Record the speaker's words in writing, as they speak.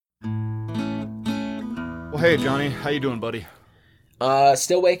hey Johnny, how you doing, buddy?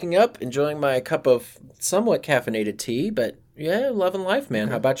 Still waking up, enjoying my cup of somewhat caffeinated tea, but yeah, loving life, man.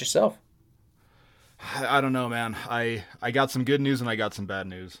 How Okay. about yourself? I don't know, man. I got some good news and I got some bad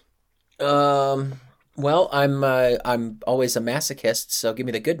news. Um, I'm always a masochist, so give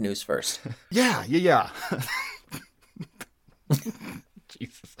me the good news first. Yeah.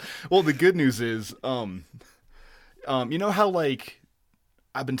 Jesus. Well, the good news is, you know how like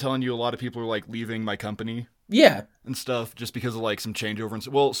I've been telling you, a lot of people are like leaving my company Yeah. and stuff just because of like some changeover and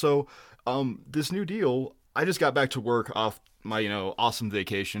well, so this new deal, I just got back to work off my awesome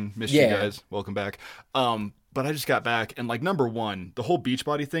vacation. Missed you Yeah. guys. Welcome back. But I just got back and like number one, the whole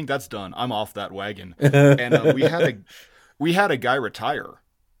Beachbody thing, that's done. I'm off that wagon. And we had a guy retire.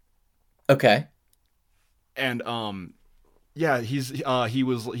 Okay. And yeah, he's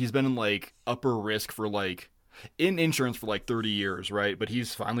been in like upper risk for like in insurance for like 30 years, right? But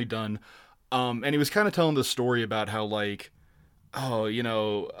he's finally done. And he was kind of telling the story about how like, oh,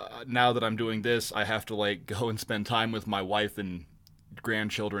 now that I'm doing this, I have to like go and spend time with my wife and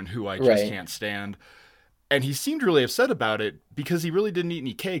grandchildren who I just Right. can't stand. And he seemed really upset about it because he really didn't eat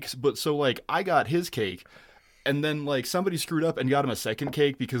any cakes. But so like I got his cake, and then like somebody screwed up and got him a second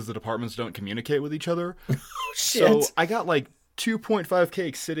cake because the departments don't communicate with each other. So Shit. I got like 2.5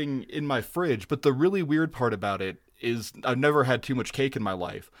 cakes sitting in my fridge. But the really weird part about it is I've never had too much cake in my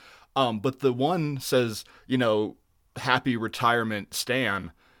life. But the one says, happy retirement,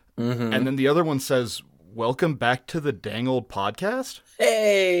 Stan. Mm-hmm. And then the other one says, welcome back to the dang old podcast.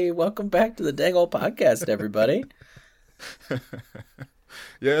 Hey, welcome back to the dang old podcast, everybody.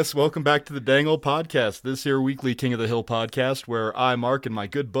 Yes, welcome back to the dang old podcast. This here weekly King of the Hill podcast where I, Mark, and my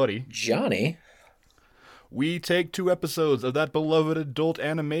good buddy, Johnny. we take 2 episodes of that beloved adult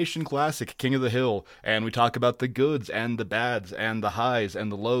animation classic, King of the Hill, and we talk about the goods and the bads and the highs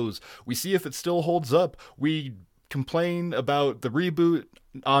and the lows. We see if it still holds up. We complain about the reboot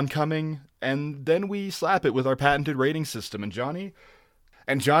oncoming, and then we slap it with our patented rating system. And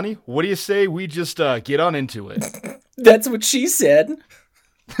Johnny, what do you say we just get on into it? That's what she said.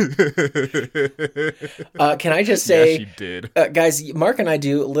 Can I just Yeah, say, she did. guys, Mark and I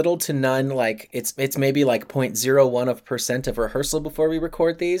do little to none, like it's maybe like 0.01% of rehearsal before we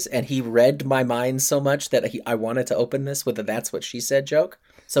record these, and he read my mind so much that I wanted to open this with a "that's what she said" joke.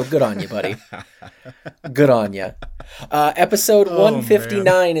 So good on you, buddy. Good on you. Episode Oh, man.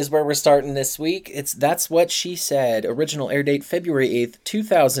 159 is where we're starting this week. It's That's What She Said. Original air date February 8th,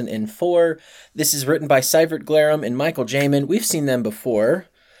 2004. This is written by Seivert Glarum and Michael Jamin. We've seen them before.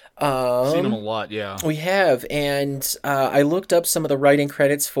 Seen him a lot, yeah. We have, and I looked up some of the writing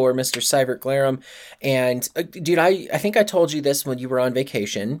credits for Mr. Seivert Glarum, and dude, I think I told you this when you were on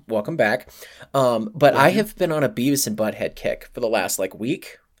vacation. Welcome back. But I have been on a Beavis and Butthead kick for the last like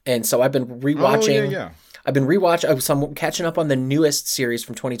week, and so I've been rewatching. Oh, yeah. I've been rewatching. So I'm catching up on the newest series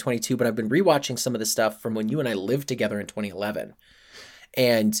from 2022, but I've been rewatching some of the stuff from when you and I lived together in 2011.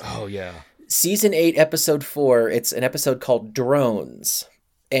 And Oh, yeah. season 8, episode 4, it's an episode called Drones.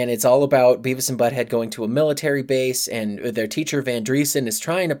 And it's all about Beavis and Butthead going to a military base, and their teacher, Van Driesen, is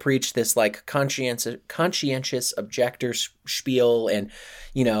trying to preach this, like, conscientious objector spiel, and,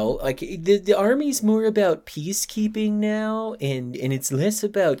 like, the Army's more about peacekeeping now, and it's less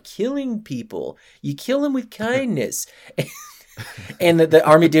about killing people. You kill them with kindness. And the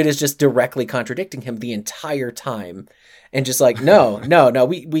Army dude is just directly contradicting him the entire time. And just like, no,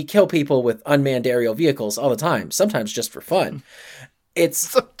 we kill people with unmanned aerial vehicles all the time, sometimes just for fun. It's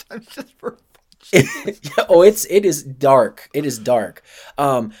Sometimes just for it is dark. It is dark.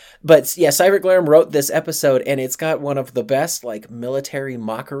 But yeah, Seivert Glarum wrote this episode, and it's got one of the best like military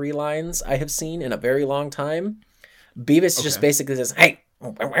mockery lines I have seen in a very long time. Beavis just basically says, "Hey,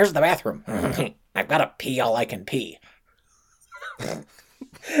 where's the bathroom? I've got to pee all I can pee."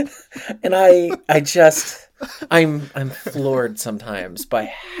 And I'm floored sometimes by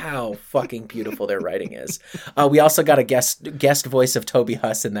how fucking beautiful their writing is. We also got a guest voice of Toby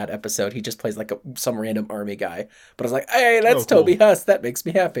Huss in that episode. He just plays like some random army guy. But I was like, hey, that's cool. Toby Huss. That makes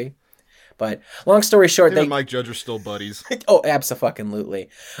me happy. But long story short, Him and Mike Judge are still buddies. Oh, abso-fucking-lutely.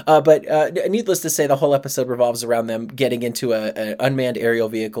 But needless to say, the whole episode revolves around them getting into an unmanned aerial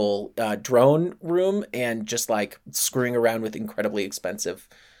vehicle drone room and just like screwing around with incredibly expensive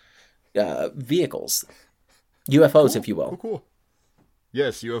vehicles. UFOs, if you will. Cool.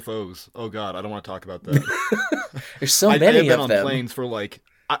 Yes, UFOs. Oh God, I don't want to talk about that. There's so I many have been of on them. planes for like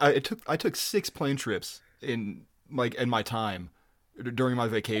I took 6 plane trips in my time during my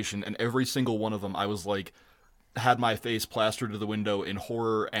vacation, and every single one of them I was like had my face plastered to the window in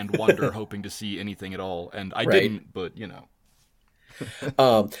horror and wonder, hoping to see anything at all, and I didn't. But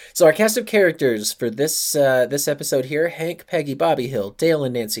So our cast of characters for this episode here: Hank, Peggy, Bobby Hill, Dale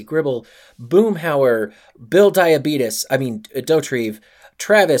and Nancy Gribble, Boomhauer, Bill Dotrieve,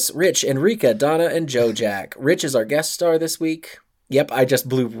 Travis, Rich, Enrica, Donna, and Joe Jack. Rich is our guest star this week. Yep, I just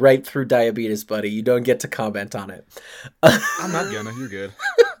blew right through diabetes, buddy. You don't get to comment on it. I'm not gonna. You're good.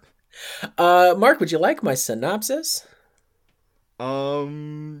 Mark, would you like my synopsis?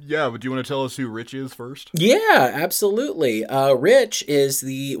 Yeah, but do you want to tell us who Rich is first? Yeah, absolutely. Rich is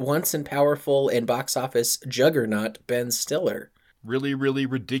the once and powerful and box office juggernaut Ben Stiller. Really, really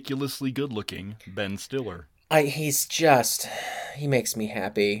ridiculously good-looking Ben Stiller. He makes me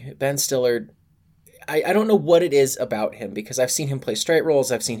happy. Ben Stiller, I don't know what it is about him, because I've seen him play straight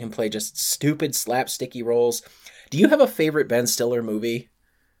roles, I've seen him play just stupid slapsticky roles. Do you have a favorite Ben Stiller movie?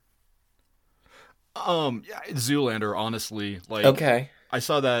 Yeah, Zoolander, honestly. Like, Okay. I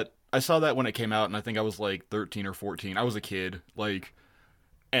saw that when it came out, and I think I was like 13 or 14. I was a kid, like,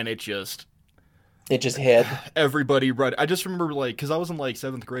 and it just hit. everybody read. I just remember, like, because I was in like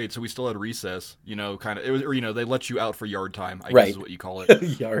 7th grade, so we still had recess. You know, kind of. It was, or they let you out for yard time. I guess is what you call it.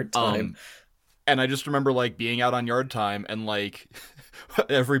 Yard time. And I just remember like being out on yard time and like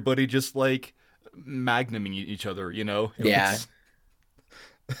everybody just like magnuming each other. Yeah.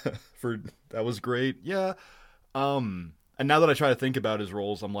 That was great. Yeah. And now that I try to think about his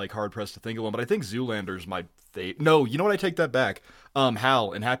roles, I'm like hard pressed to think of one. But I think Zoolander's my fate. No, you know what? I take that back.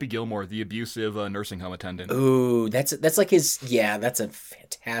 Hal in Happy Gilmore, the abusive nursing home attendant. Ooh, that's like his. Yeah, that's a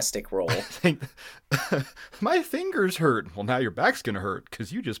fantastic role. I think my fingers hurt. Well, now your back's gonna hurt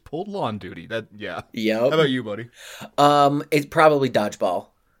because you just pulled lawn duty. Yeah. Yep. How about you, buddy? It's probably Dodgeball.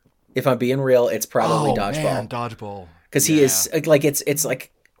 If I'm being real, it's probably Dodgeball. Man, Dodgeball. Because he is like it's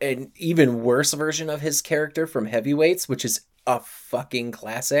like an even worse version of his character from Heavyweights, which is a fucking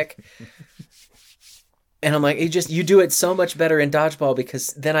classic. And I'm like, you do it so much better in Dodgeball, because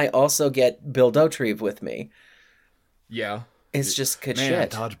then I also get Bill Dotrieve with me. Yeah. It's just good Man, shit.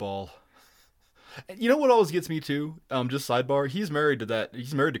 Dodgeball. You know what always gets me too? Just sidebar. He's married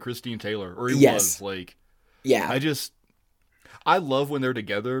to Christine Taylor, or he was. Like, yeah. I love when they're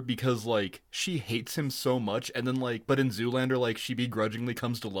together, because like she hates him so much, and then like, but in Zoolander, like she begrudgingly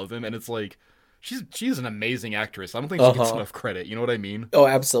comes to love him, and it's like she's an amazing actress. I don't think she gets enough credit. You know what I mean? Oh,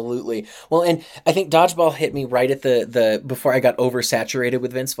 absolutely. Well, and I think Dodgeball hit me right at the before I got oversaturated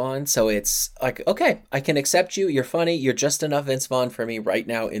with Vince Vaughn. So it's like, okay, I can accept you. You're funny. You're just enough Vince Vaughn for me right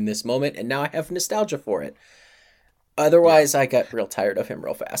now in this moment, and now I have nostalgia for it. Otherwise, I got real tired of him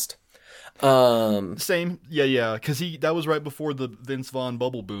real fast. Same. Yeah. Because that was right before the Vince Vaughn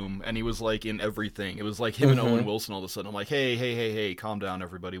bubble boom, and he was like in everything. It was like him and Owen Wilson all of a sudden. I'm like, hey, calm down,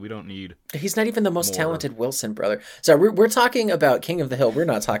 everybody. We don't need. He's not even the most talented Wilson brother. So we're talking about King of the Hill. We're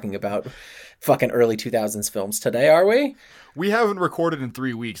not talking about fucking early 2000s films today, are we? We haven't recorded in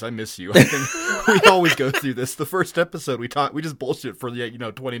 3 weeks. I miss you. I think we always go through this. The first episode we just bullshit for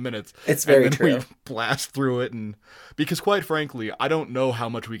 20 minutes. It's very true. We blast through it, and because quite frankly, I don't know how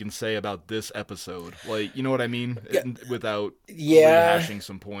much we can say about this episode. Like, you know what I mean? Without rehashing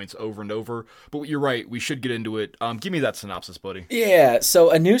some points over and over. But you're right. We should get into it. Give me that synopsis, buddy. Yeah.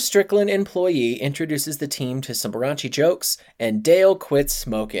 So a new Strickland employee introduces the team to some raunchy jokes, and Dale quits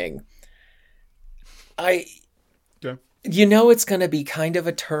smoking. You know it's going to be kind of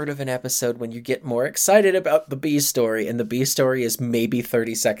a turd of an episode when you get more excited about the B story, and the B story is maybe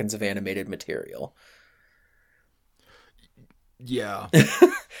 30 seconds of animated material. Yeah.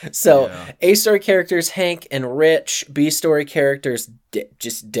 So, A story characters Hank and Rich, B story characters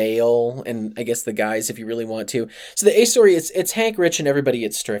just Dale, and I guess the guys if you really want to. So the A story it's Hank, Rich, and everybody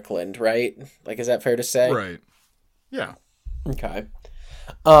at Strickland, right? Like, is that fair to say? Right. Yeah. Okay.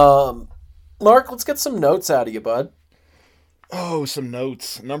 Mark, let's get some notes out of you, bud. Oh, some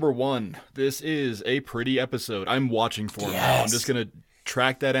notes. Number 1, this is a pretty episode. I'm watching for it now. I'm just going to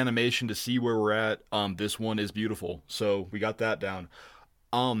track that animation to see where we're at. This one is beautiful. So we got that down.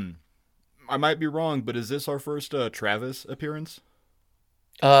 I might be wrong, but is this our first Travis appearance?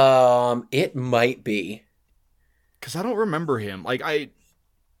 It might be. Because I don't remember him. Like,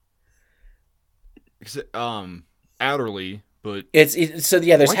 Adderley... But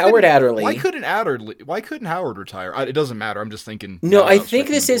there's Howard Adderley. Why couldn't Howard retire? It doesn't matter. I'm just thinking. No, I think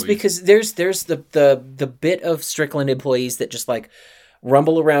this is because there's the bit of Strickland employees that just like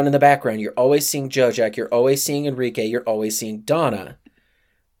rumble around in the background. You're always seeing Joe Jack. You're always seeing Enrique. You're always seeing Donna.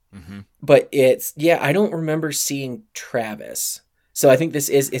 Mm-hmm. But I don't remember seeing Travis. So I think this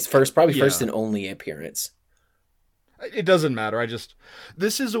is its first and only appearance. It doesn't matter.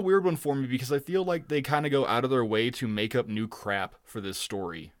 This is a weird one for me because I feel like they kind of go out of their way to make up new crap for this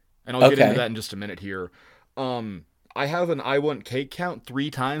story. And I'll get into that in just a minute here. I have an I want cake count 3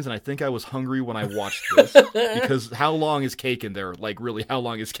 times, and I think I was hungry when I watched this. Because how long is cake in there? Like, really, how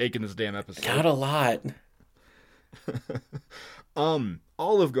long is cake in this damn episode? Not a lot.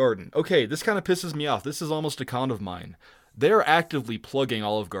 Olive Garden. Okay, this kind of pisses me off. This is almost a con of mine. They're actively plugging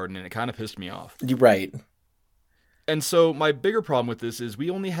Olive Garden, and it kind of pissed me off. You're right. And so my bigger problem with this is we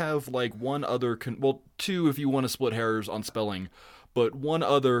only have like one other, two if you want to split hairs on spelling, but one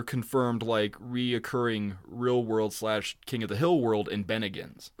other confirmed like reoccurring real world / King of the Hill world in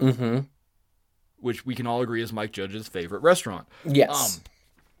Bennigan's. Mm-hmm. Which we can all agree is Mike Judge's favorite restaurant. Yes.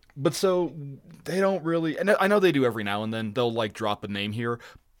 But so they don't really, and I know they do every now and then, they'll like drop a name here,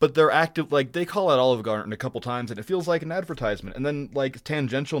 but they're active, like they call out Olive Garden a couple times and it feels like an advertisement. And then like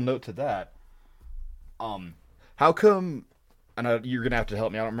tangential note to that, how come, and you're going to have to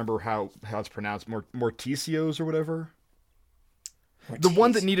help me, I don't remember how it's pronounced, Morticios or whatever? The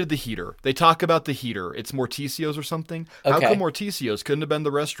one that needed the heater. They talk about the heater. It's Morticios or something. Okay. How come Morticios couldn't have been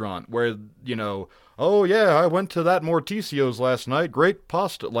the restaurant where, you know, oh yeah, I went to that Morticios last night. Great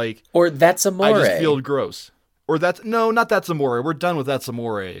pasta. Like, or That's Amore. I just feel gross. Or not That's Amore. We're done with That's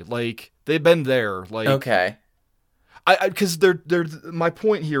Amore. Like, they've been there. Like, okay. Because my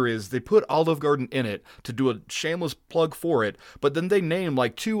point here is they put Olive Garden in it to do a shameless plug for it, but then they name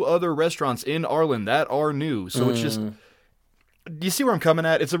like 2 other restaurants in Arlen that are new. So it's just, do you see where I'm coming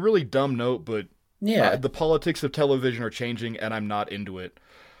at? It's a really dumb note, but yeah, the politics of television are changing, and I'm not into it.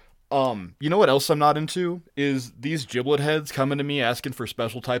 You know what else I'm not into is these giblet heads coming to me asking for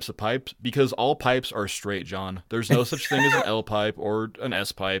special types of pipes, because all pipes are straight, John. There's no such thing as an L pipe or an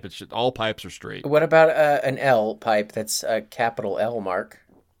S pipe. It's just all pipes are straight. What about an L pipe that's a capital L, Mark?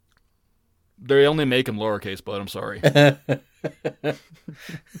 They only make them lowercase, but I'm sorry.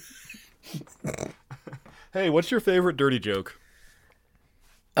 Hey, what's your favorite dirty joke?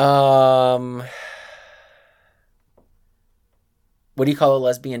 What do you call a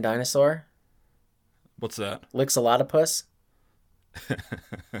lesbian dinosaur? What's that? Licks a lot of puss.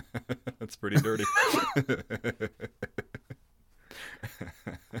 That's pretty dirty.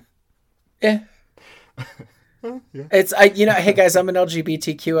 Yeah. Yeah. Hey guys, I'm an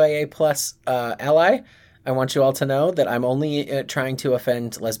LGBTQIA plus ally. I want you all to know that I'm only trying to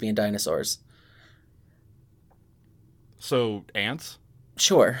offend lesbian dinosaurs. So, ants?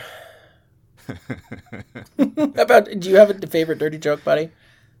 Sure. Do you have a favorite dirty joke, buddy?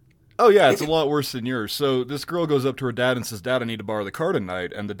 Oh yeah, it's a lot worse than yours. So this girl goes up to her dad and says, "Dad, I need to borrow the car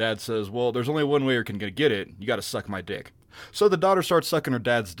tonight." And the dad says, "Well, there's only one way you can get it. You got to suck my dick." So the daughter starts sucking her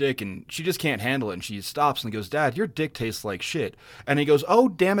dad's dick, and she just can't handle it. And she stops and goes, "Dad, your dick tastes like shit." And he goes, "Oh,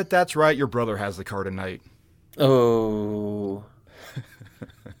 damn it, that's right. Your brother has the car tonight." Oh.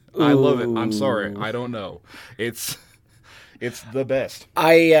 I love it. I'm sorry. I don't know. It's the best.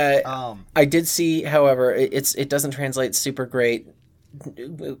 I did see, however, it doesn't translate super great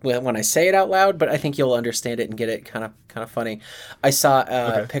when I say it out loud, but I think you'll understand it and get it kind of funny. I saw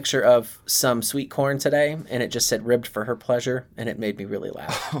a picture of some sweet corn today, and it just said "ribbed for her pleasure," and it made me really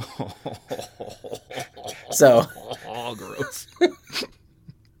laugh. So, gross.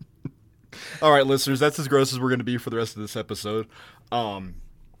 All right, listeners, that's as gross as we're going to be for the rest of this episode. Do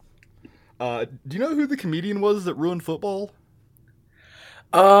you know who the comedian was that ruined football?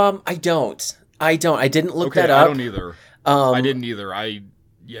 I don't. I didn't look that up. I don't either. I didn't either.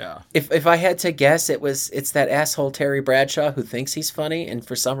 Yeah. If I had to guess, it's that asshole Terry Bradshaw who thinks he's funny and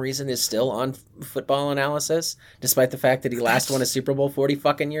for some reason is still on Football Analysis, despite the fact that he last won a Super Bowl 40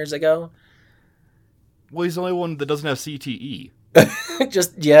 fucking years ago. Well, he's the only one that doesn't have CTE.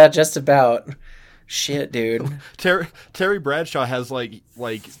 just about. Shit, dude. Terry Bradshaw has like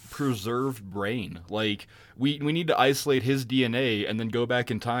preserved brain. Like we need to isolate his DNA and then go back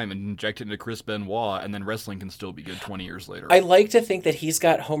in time and inject it into Chris Benoit, and then wrestling can still be good 20 years later. I like to think that he's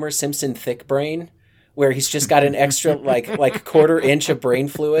got Homer Simpson thick brain, where he's just got an extra like quarter inch of brain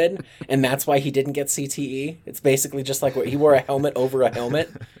fluid, and that's why he didn't get CTE. It's basically just like he wore a helmet over a helmet.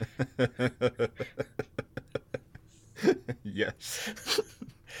 Yes.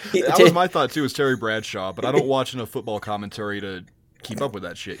 That was my thought too, is Terry Bradshaw, but I don't watch enough football commentary to keep up with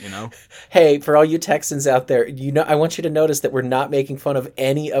that shit, you know? Hey, for all you Texans out there, I want you to notice that we're not making fun of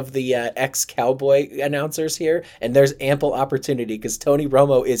any of the ex-Cowboy announcers here, and there's ample opportunity because Tony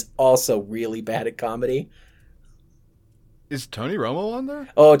Romo is also really bad at comedy. Is Tony Romo on there?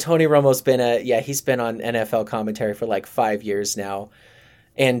 Oh, Tony Romo's he's been on NFL commentary for like 5 years now,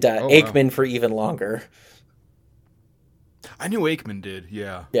 and Aikman for even longer. I knew Aikman did,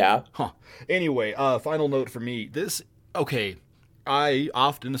 yeah. Yeah. Huh. Anyway, final note for me. I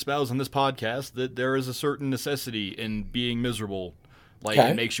often espouse on this podcast that there is a certain necessity in being miserable, Like,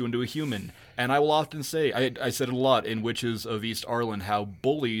 it makes you into a human. And I will often say, I said it a lot in Witches of East Arlen, how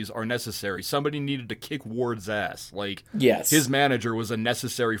bullies are necessary. Somebody needed to kick Ward's ass. Like, his manager was a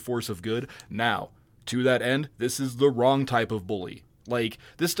necessary force of good. Now, to that end, this is the wrong type of bully. Like,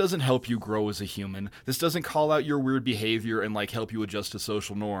 this doesn't help you grow as a human. This doesn't call out your weird behavior and, like, help you adjust to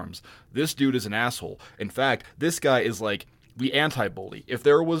social norms. This dude is an asshole. In fact, this guy is, like, the anti-bully. If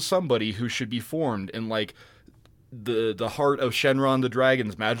there was somebody who should be formed in, like, the heart of Shenron the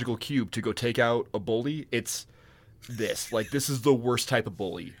Dragon's magical cube to go take out a bully, it's this. Like, this is the worst type of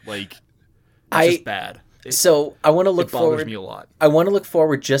bully. Like, it's just bad. So I want to look forward. It bothers me a lot. I want to look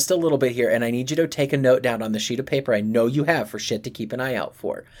forward just a little bit here, and I need you to take a note down on the sheet of paper I know you have for shit to keep an eye out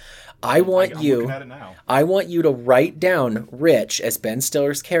for. I'm looking at it now. I want you to write down Rich as Ben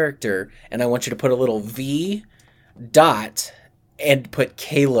Stiller's character, and I want you to put a little V dot and put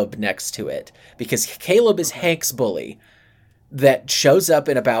Caleb next to it, because Caleb is Hank's bully that shows up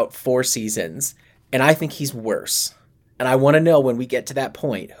in about 4 seasons, and I think he's worse. And I want to know when we get to that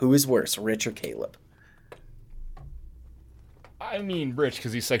point, who is worse, Rich or Caleb? I mean, Rich,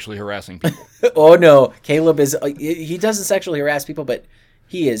 because he's sexually harassing people. Oh, no. Caleb is... he doesn't sexually harass people, but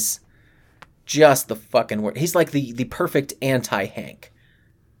he is just the fucking worst. He's like the perfect anti-Hank.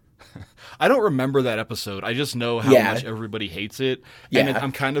 I don't remember that episode. I just know how much everybody hates it. And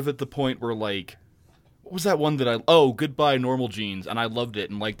I'm kind of at the point where, like... What was that one that Goodbye Normal Jeans, and I loved it,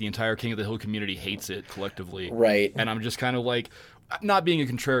 and, like, the entire King of the Hill community hates it collectively. Right. And I'm just kind of like... Not being a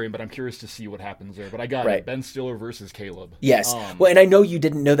contrarian, but I'm curious to see what happens there. But I got it. Ben Stiller versus Caleb. Yes. Well, and I know you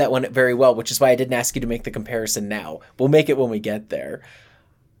didn't know that one very well, which is why I didn't ask you to make the comparison now. We'll make it when we get there.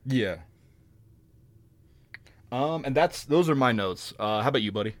 Yeah. And those are my notes. How about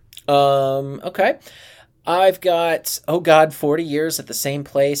you, buddy? Okay. I've got, 40 years at the same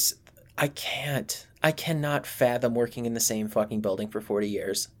place. I cannot fathom working in the same fucking building for 40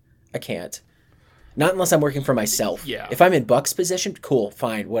 years. I can't. Not unless I'm working for myself. Yeah. If I'm in Buck's position, cool,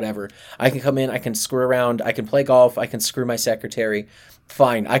 fine, whatever. I can come in, I can screw around, I can play golf, I can screw my secretary.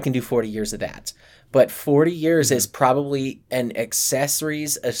 Fine, I can do 40 years of that. But 40 years is probably an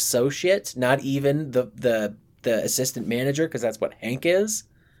accessories associate, not even the assistant manager, because that's what Hank is.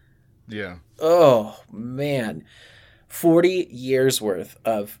 Yeah. Oh, man. 40 years worth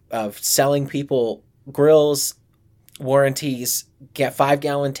of selling people grills, warranties, get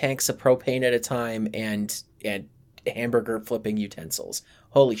 5-gallon tanks of propane at a time, and hamburger flipping utensils.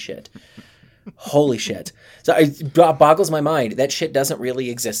 Holy shit. Holy shit. So it boggles my mind. That shit doesn't really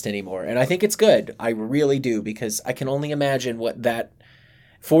exist anymore. And I think it's good. I really do, because I can only imagine what that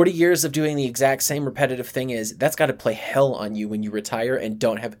 40 years of doing the exact same repetitive thing is. That's got to play hell on you when you retire and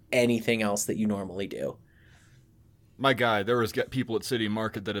don't have anything else that you normally do. My guy, there was people at City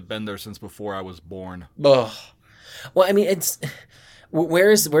Market that have been there since before I was born. Ugh. Well, I mean, it's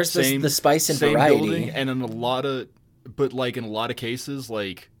where's the spice and same variety? Building, and in a lot of cases,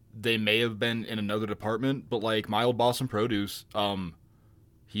 like, they may have been in another department, but, like, my old boss in produce,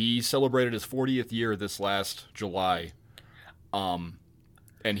 he celebrated his 40th year this last July,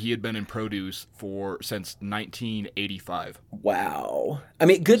 and he had been in produce since 1985. Wow. I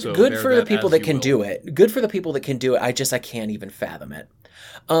mean, good for the people that can do it. Good for the people that can do it. I can't even fathom it.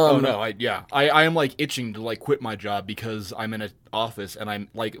 I am, like, itching to, like, quit my job because I'm in an office and I'm,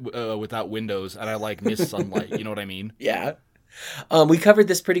 like, without windows, and I, like, miss sunlight. You know what I mean? Yeah. We covered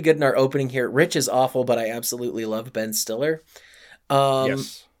this pretty good in our opening here. Rich is awful, but I absolutely love Ben Stiller.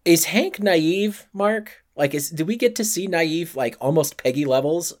 Yes. Is Hank naive, Mark? Like, do we get to see naive, like, almost Peggy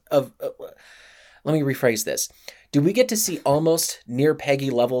levels of... let me rephrase this. Do we get to see almost near Peggy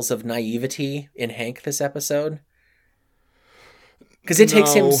levels of naivety in Hank this episode? Because it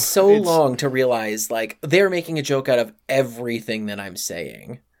takes him so long to realize, like, they're making a joke out of everything that I'm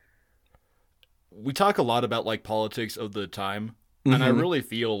saying. We talk a lot about, like, politics of the time, and I really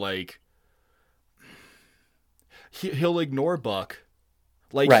feel like he'll ignore Buck.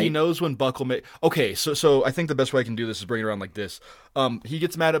 Like, right. He knows when Buck will make... Okay, so I think the best way I can do this is bring it around like this. He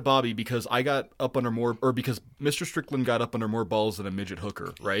gets mad at Bobby because I got up under more... Or because Mr. Strickland got up under more balls than a midget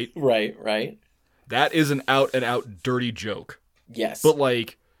hooker, right? Right. That is an out-and-out dirty joke. Yes. But,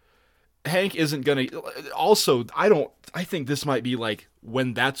 like, Hank isn't gonna... Also, I think this might be, like,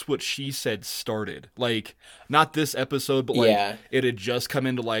 when That's What She Said started. Like, not this episode, but, like, It had just come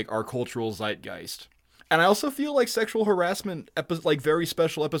into, like, our cultural zeitgeist. And I also feel like sexual harassment, like, very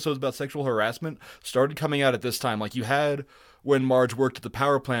special episodes about sexual harassment started coming out at this time. Like, you had when Marge worked at the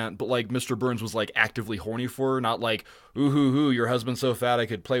power plant, but, like, Mr. Burns was, like, actively horny for her, not like, ooh, hoo, hoo, your husband's so fat I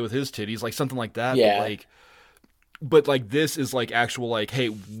could play with his titties, like, something like that. Yeah. But, like... but like this is like actual like, hey,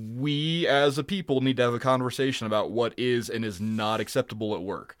 we as a people need to have a conversation about what is and is not acceptable at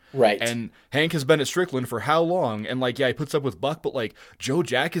work. Right. And Hank has been at Strickland for how long? And like, yeah, he puts up with Buck, but like Joe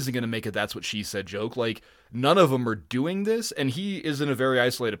Jack isn't gonna make a "that's what she said" joke. Like none of them are doing this, and he is in a very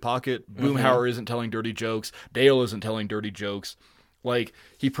isolated pocket. Boomhauer isn't telling dirty jokes. Dale isn't telling dirty jokes. Like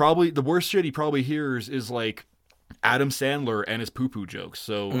the worst shit he probably hears is like Adam Sandler and his poo-poo jokes.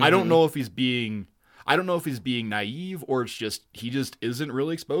 So I don't know if he's being naive or it's just he just isn't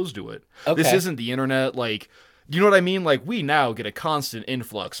really exposed to it. Okay. This isn't the internet. Like, you know what I mean? Like, we now get a constant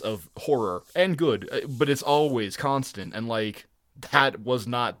influx of horror and good, but it's always constant. And like that was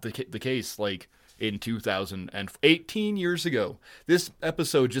not the case. Like in 2018 years ago, this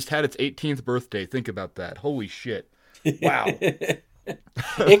episode just had its 18th birthday. Think about that. Holy shit! Wow.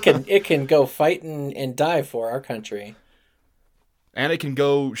 It can go fight and die for our country. And it can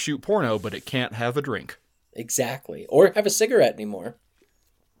go shoot porno, but it can't have a drink. Exactly. Or have a cigarette anymore.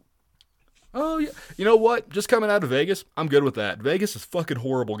 Oh, yeah. You know what? Just coming out of Vegas, I'm good with that. Vegas is fucking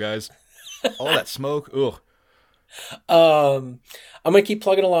horrible, guys. All that smoke. Ugh. I'm going to keep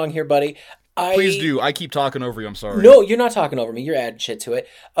plugging along here, buddy. Please do. I keep talking over you. I'm sorry. No, you're not talking over me. You're adding shit to it.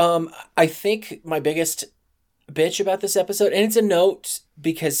 I think my biggest bitch about this episode, and it's a note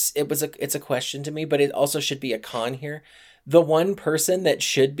because it's a question to me, but it also should be a con here. The one person that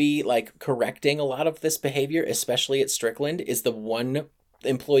should be like correcting a lot of this behavior, especially at Strickland, is the one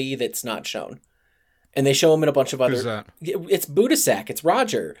employee that's not shown. And they show him in a bunch of other... Who's that? It's Budasak. It's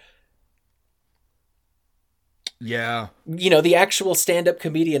Roger. Yeah. You know, the actual stand-up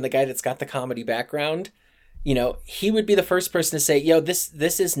comedian, the guy that's got the comedy background, you know, he would be the first person to say, yo, this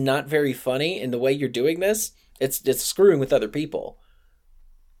is not very funny, and the way you're doing this, it's screwing with other people.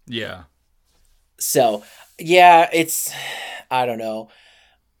 Yeah. So, yeah, I don't know.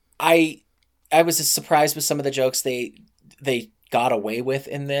 I was surprised with some of the jokes they got away with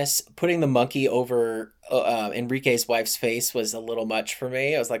in this. Putting the monkey over Enrique's wife's face was a little much for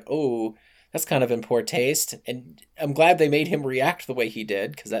me. I was like, oh, that's kind of in poor taste. And I'm glad they made him react the way he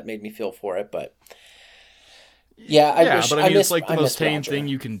did, because that made me feel for it. But yeah, it's like the most tame thing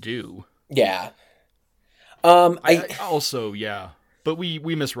you can do. Yeah. I also, yeah. But we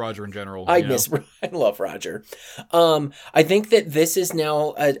miss Roger in general. I love Roger. I think that this is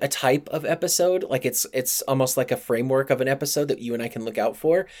now a type of episode. Like it's almost like a framework of an episode that you and I can look out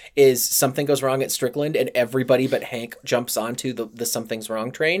for. Is something goes wrong at Strickland and everybody but Hank jumps onto the something's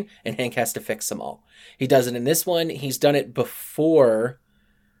wrong train, and Hank has to fix them all. He does it in this one. He's done it before.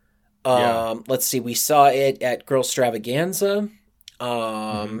 Let's see. We saw it at Girl Stravaganza.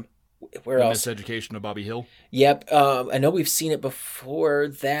 Where else? Miseducation of Bobby Hill. Yep. I know we've seen it before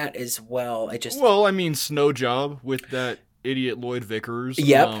that as well. Snow Job with that idiot Lloyd Vickers.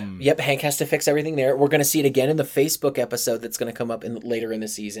 Yep. Hank has to fix everything there. We're going to see it again in the Facebook episode that's going to come up later in the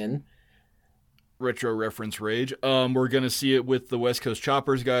season. Retro reference rage. We're going to see it with the West Coast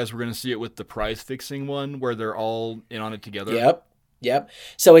Choppers guys. We're going to see it with the prize fixing one where they're all in on it together. Yep.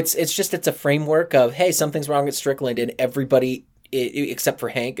 So it's a framework of, hey, something's wrong at Strickland, and everybody except for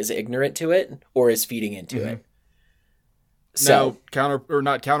Hank is ignorant to it or is feeding into it. So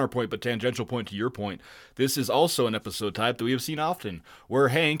now, counterpoint, but tangential point to your point. This is also an episode type that we have seen often, where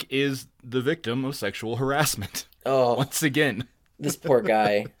Hank is the victim of sexual harassment. Oh, once again, this poor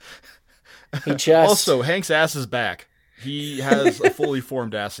guy. Also, Hank's ass is back. He has a fully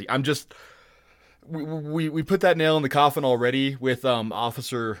formed assy. We put that nail in the coffin already with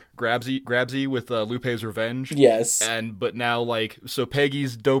Officer Grabsy with Lupe's Revenge. Yes. But now so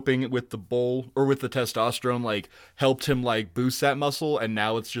Peggy's doping with the bull or with the testosterone helped him boost that muscle, and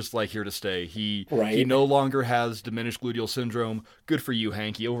now it's just here to stay. He no longer has diminished gluteal syndrome. Good for you,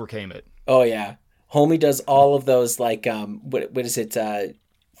 Hank. You overcame it. Oh yeah. Homie does all of those what is it,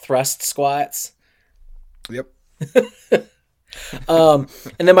 thrust squats. Yep. And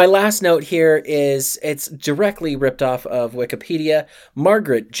then my last note here is it's directly ripped off of Wikipedia.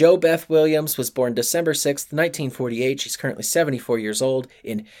 Margaret Jo Beth Williams was born December 6th, 1948. She's currently 74 years old.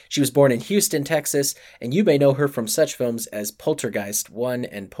 She was born in Houston, Texas, and you may know her from such films as Poltergeist 1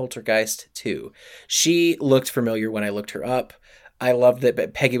 and Poltergeist 2. She looked familiar when I looked her up. I loved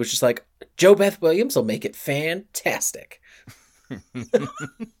that Peggy was just like, Jo Beth Williams will make it fantastic.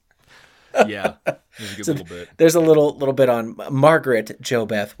 Yeah, there's a good little bit. There's a little bit on Margaret Jo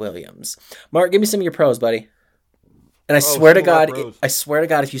Beth Williams. Mark, give me some of your pros, buddy. And I swear to God,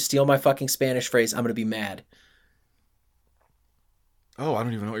 if you steal my fucking Spanish phrase, I'm gonna be mad. Oh, I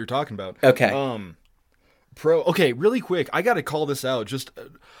don't even know what you're talking about. Okay. Okay, really quick, I gotta call this out. Just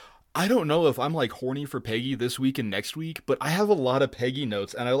I don't know if I'm like horny for Peggy this week and next week, but I have a lot of Peggy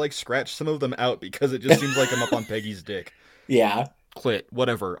notes and I like scratch some of them out because it just seems like I'm up on Peggy's dick. Yeah. Clit,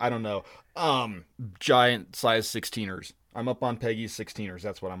 whatever. I don't know. Giant size 16ers. I'm up on Peggy's 16ers.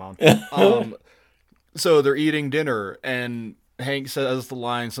 That's what I'm on. So they're eating dinner and Hank says the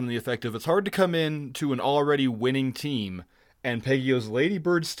line, something to the effect of, "It's hard to come in to an already winning team." And Peggy goes, "Lady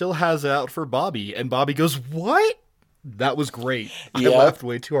Bird still has it out for Bobby." And Bobby goes, "What?" That was great. I laughed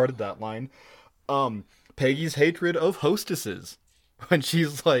way too hard at that line. Peggy's hatred of hostesses. When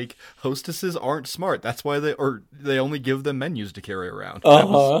she's like, hostesses aren't smart. That's why they only give them menus to carry around.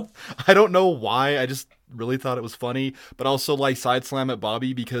 I don't know why. I just really thought it was funny. But also like side slam at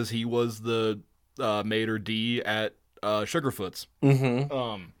Bobby because he was the maitre d' at Sugarfoot's.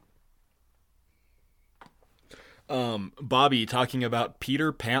 Bobby talking about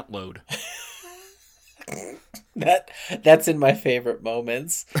Peter Pantload. That's in my favorite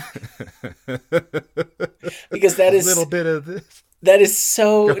moments. Because that is a little bit of this. That is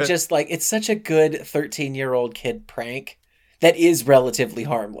so just like, it's such a good 13-year-old kid prank that is relatively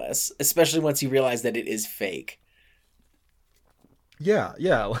harmless, especially once you realize that it is fake. Yeah,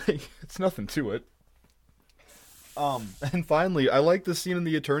 like it's nothing to it. And finally, I like the scene in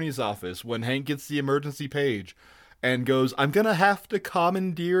the attorney's office when Hank gets the emergency page and goes, "I'm gonna have to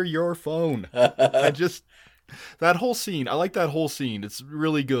commandeer your phone." That whole scene, I like that whole scene. It's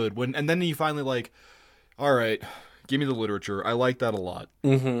really good. And then he finally like, "All right, give me the literature." I like that a lot.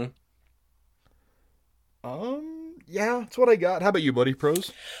 Yeah, that's what I got. How about you, buddy?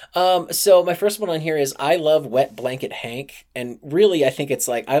 Pros? So my first one on here is I love Wet Blanket Hank, and really I think it's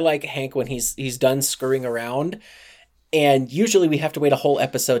like I like Hank when he's done screwing around, and usually we have to wait a whole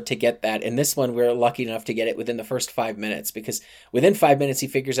episode to get that. And this one we're lucky enough to get it within the first 5 minutes, because within 5 minutes he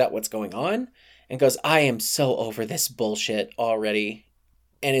figures out what's going on and goes, "I am so over this bullshit already,"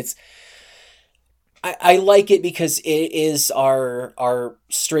 and it's. I like it because it is our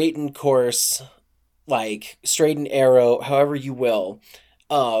straightened course, like straight and arrow, however you will,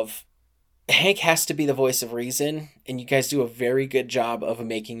 of Hank has to be the voice of reason, and you guys do a very good job of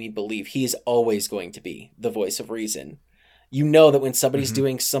making me believe he is always going to be the voice of reason. You know that when somebody's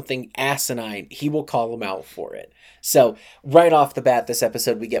doing something asinine, he will call them out for it. So right off the bat, this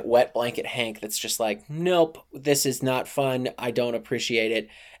episode, we get Wet Blanket Hank that's just like, "Nope, this is not fun. I don't appreciate it."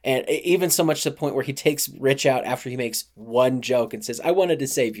 And even so much to the point where he takes Rich out after he makes one joke and says, "I wanted to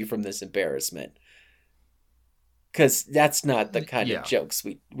save you from this embarrassment." Because that's not the kind of jokes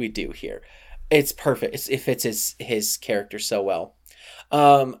we do here. It's perfect. It fits his character so well.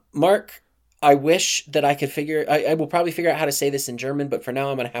 Mark, I wish that I could I will probably figure out how to say this in German, but for now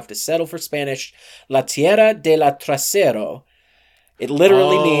I'm going to have to settle for Spanish. La tierra de la trasero. It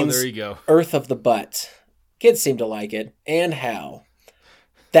literally means there you go. Earth of the butt. Kids seem to like it. And how?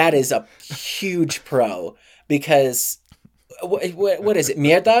 That is a huge pro, because what is it?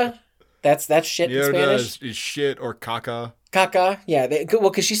 Mierda? That's shit in Spanish? Is shit or caca. Caca? Yeah.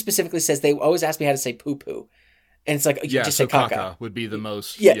 Because she specifically says, they always ask me how to say poo-poo. And it's like, you just say caca. Would be the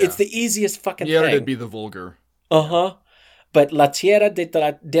most. Yeah, it's the easiest fucking thing. Yeah, it'd be the vulgar. But La Tierra de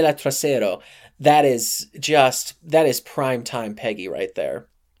la Trasero, that is prime time Peggy right there.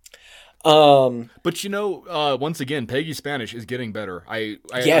 But once again, Peggy's Spanish is getting better. I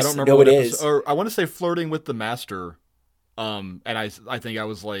don't remember what episode, or I want to say Flirting with the Master. And I think I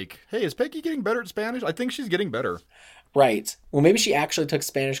was like, "Hey, is Peggy getting better at Spanish?" I think she's getting better. Right. Well, maybe she actually took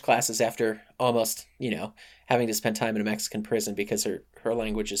Spanish classes after almost, having to spend time in a Mexican prison because her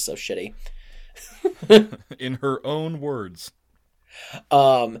language is so shitty. In her own words.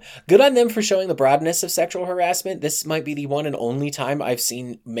 Good on them for showing the broadness of sexual harassment. This might be the one and only time I've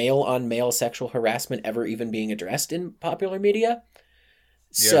seen male-on-male sexual harassment ever even being addressed in popular media.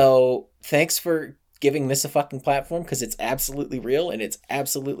 Yeah. So thanks for giving this a fucking platform, because it's absolutely real and it's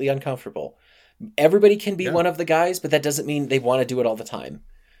absolutely uncomfortable. Everybody can be one of the guys, but that doesn't mean they want to do it all the time.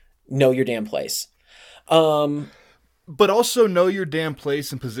 Know your damn place. But also know your damn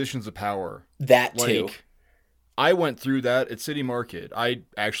place in positions of power. That too. I went through that at City Market. I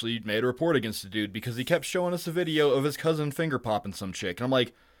actually made a report against a dude because he kept showing us a video of his cousin finger popping some chick. And I'm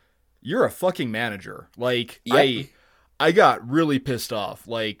like, "You're a fucking manager." Like, yep. I got really pissed off.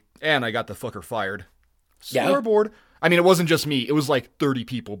 Like, and I got the fucker fired. Scoreboard. I mean, it wasn't just me. It was like 30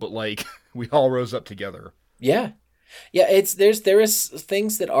 people, but like we all rose up together. Yeah. Yeah, there is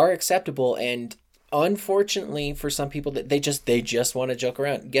things that are acceptable, and unfortunately for some people that they just want to joke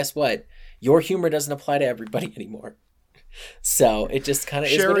around. Guess what? Your humor doesn't apply to everybody anymore. So it just kind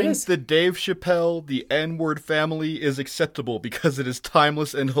of is what it is. The Dave Chappelle, the N-word family is acceptable because it is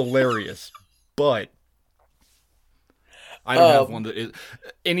timeless and hilarious. But I don't have one that is.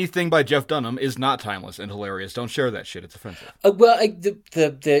 Anything by Jeff Dunham is not timeless and hilarious. Don't share that shit. It's offensive.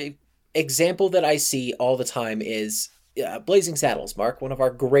 The example that I see all the time is Blazing Saddles, Mark, one of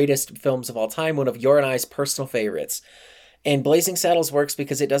our greatest films of all time, one of your and I's personal favorites. And Blazing Saddles works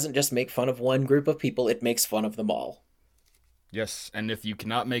because it doesn't just make fun of one group of people, it makes fun of them all. Yes, and if you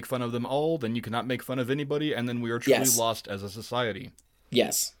cannot make fun of them all, then you cannot make fun of anybody, and then we are truly lost as a society.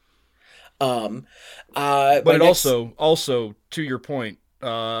 Yes. But it also, to your point,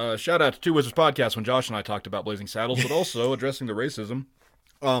 shout out to Two Wizards Podcast when Josh and I talked about Blazing Saddles, but also addressing the racism.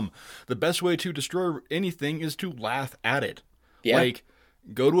 The best way to destroy anything is to laugh at it. Yeah. Like,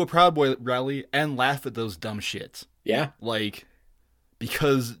 go to a Proud Boy rally and laugh at those dumb shits. Yeah. Like,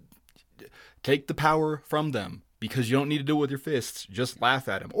 because take the power from them. Because you don't need to do it with your fists. Just laugh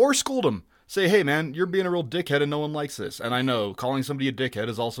at them. Or scold them. Say, hey, man, you're being a real dickhead and no one likes this. And I know calling somebody a dickhead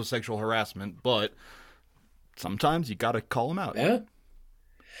is also sexual harassment, but sometimes you gotta call them out. Yeah.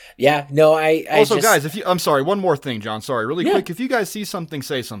 Yeah, no, I also, guys, I'm sorry, one more thing, John. Sorry, really quick. If you guys see something,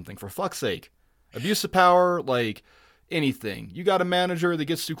 say something. For fuck's sake. Abuse of power, like anything. You got a manager that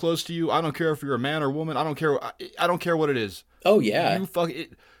gets too close to you. I don't care if you're a man or woman. I don't care what it is. Oh, yeah.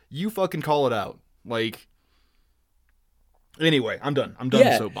 You fucking call it out. Like... Anyway, I'm done. I'm done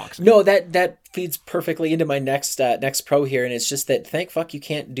soapboxing. No, that feeds perfectly into my next pro here, and it's just that thank fuck you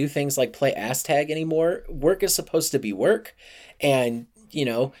can't do things like play ass tag anymore. Work is supposed to be work, and you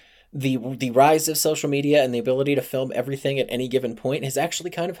know the rise of social media and the ability to film everything at any given point has actually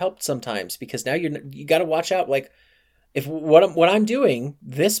kind of helped sometimes, because now you got to watch out. Like, if what I'm doing,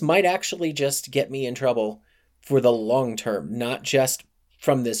 this might actually just get me in trouble for the long term, not just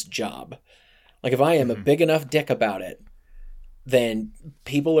from this job. Like, if I am a big enough dick about it, then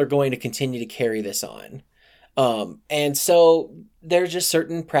people are going to continue to carry this on. And so there's just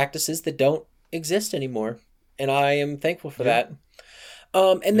certain practices that don't exist anymore. And I am thankful for that.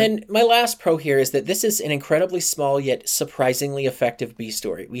 Then my last pro here is that this is an incredibly small yet surprisingly effective B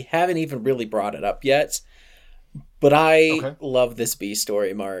story. We haven't even really brought it up yet, but I love this B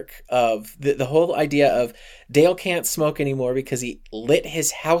story, Mark, of the whole idea of Dale can't smoke anymore because he lit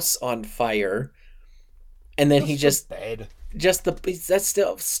his house on fire. And then he just... bad. That's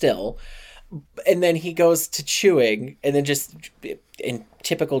still, and then he goes to chewing, and then just in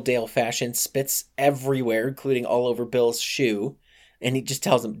typical Dale fashion spits everywhere, including all over Bill's shoe, and he just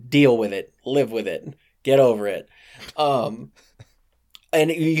tells him, deal with it, live with it, get over it. And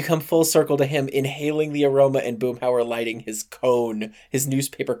you come full circle to him inhaling the aroma and Boomhauer lighting his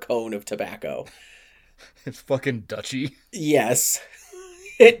newspaper cone of tobacco. It's fucking Dutchy. Yes.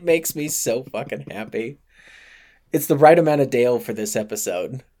 It makes me so fucking happy. It's the right amount of Dale for this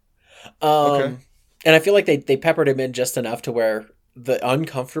episode. And I feel like they peppered him in just enough to where the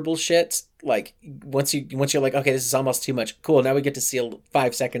uncomfortable shit, like, once you're like, okay, this is almost too much. Cool, now we get to see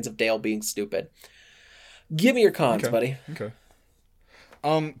 5 seconds of Dale being stupid. Give me your cons, buddy. Okay.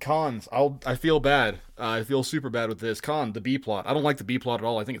 Cons. I feel bad. I feel super bad with this. The B plot. I don't like the B plot at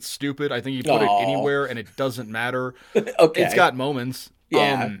all. I think it's stupid. I think you put it anywhere and it doesn't matter. Okay. It's got moments.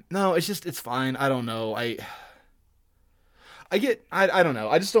 Yeah. No, it's fine. I don't know. I don't know.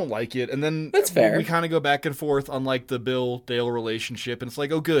 I just don't like it. And then that's fair. We kind of go back and forth on like the Bill-Dale relationship. And it's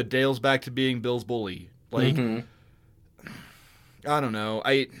like, oh, good. Dale's back to being Bill's bully. Like, I don't know.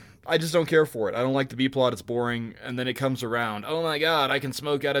 I just don't care for it. I don't like the B-plot. It's boring. And then it comes around. Oh my God, I can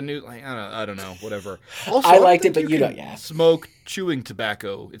smoke out of new... Like, I don't know. Whatever. Also, I liked it, but you don't. Yeah. Smoke chewing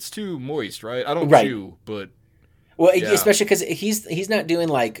tobacco. It's too moist, right? I don't chew, but... Well, especially because he's not doing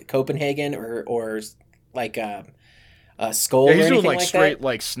like Copenhagen or like... Skull. Yeah, he's doing like straight that.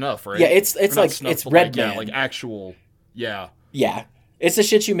 Like snuff, right? Yeah, it's like snuff, it's red man. Yeah, like actual. Yeah. Yeah, it's the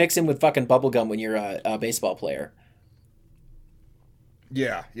shit you mix in with fucking bubblegum when you're a baseball player.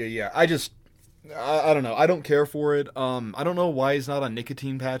 Yeah. I don't know. I don't care for it. I don't know why he's not on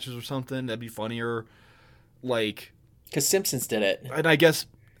nicotine patches or something. That'd be funnier. Like, because Simpsons did it, and I guess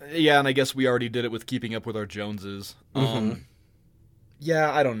we already did it with Keeping Up with Our Joneses.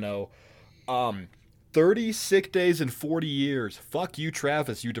 Yeah, I don't know. 30 sick days in 40 years. Fuck you,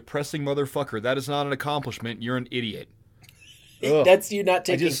 Travis, you depressing motherfucker. That is not an accomplishment. You're an idiot. That's you not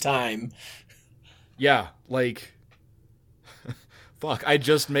taking time. Yeah, like... Fuck, I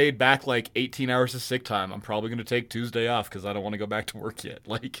just made back like 18 hours of sick time. I'm probably going to take Tuesday off because I don't want to go back to work yet.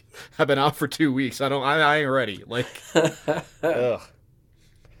 Like, I've been out for 2 weeks. I ain't ready. Like, ugh.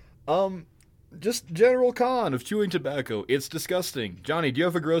 Just general con of chewing tobacco. It's disgusting. Johnny, do you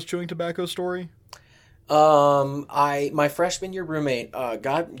have a gross chewing tobacco story? My freshman year roommate,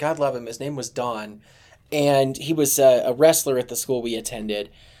 God love him, his name was Don, and he was a wrestler at the school we attended,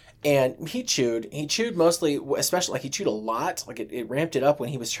 And he chewed mostly, especially like he chewed a lot. Like it ramped it up when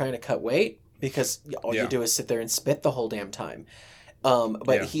he was trying to cut weight because all you do is sit there and spit the whole damn time.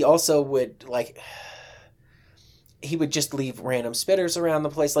 But he also would he would just leave random spitters around the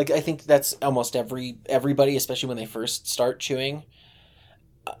place. Like I think that's almost everybody, especially when they first start chewing,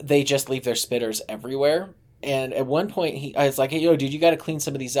 they just leave their spitters everywhere. And at one point, I was like, hey, yo, dude, you got to clean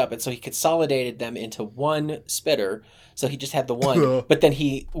some of these up. And so he consolidated them into one spitter. So he just had the one. But then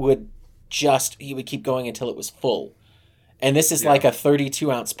he would keep going until it was full. And this is like a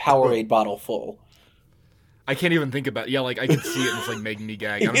 32-ounce Powerade bottle full. I can't even think about it. Yeah, like I can see it and it's like making me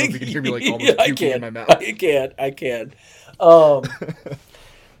gag. I don't know if you can hear me like almost puking in my mouth. I can.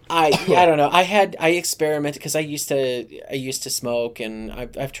 I don't know. I experimented because I used to smoke, and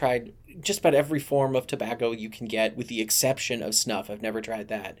I've tried just about every form of tobacco you can get, with the exception of snuff. I've never tried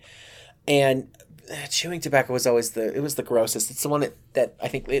that. And chewing tobacco was always the grossest. It's the one that I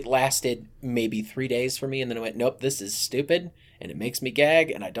think it lasted maybe 3 days for me, and then I went, nope, this is stupid, and it makes me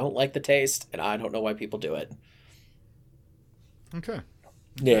gag, and I don't like the taste, and I don't know why people do it. Okay.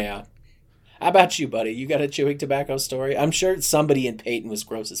 Yeah. How about you, buddy? You got a chewing tobacco story? I'm sure somebody in Peyton was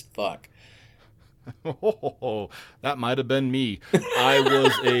gross as fuck. Oh, that might have been me. I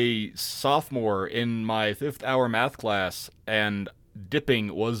was a sophomore in my 5th hour math class, and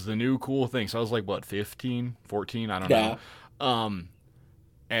dipping was the new cool thing. So I was like, what, 15, 14? I don't know.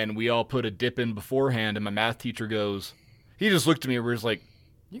 And we all put a dip in beforehand, and my math teacher goes, he just looked at me and was like,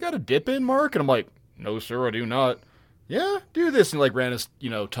 you got a dip in, Mark? And I'm like, no, sir, I do not. Yeah, do this. And he like ran his,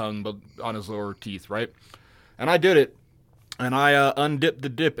 tongue on his lower teeth, right? And I did it. And I undipped the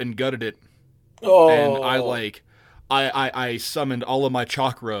dip and gutted it. Oh. And I summoned all of my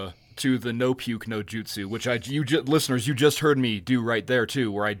chakra to the no puke, no jutsu, which listeners, you just heard me do right there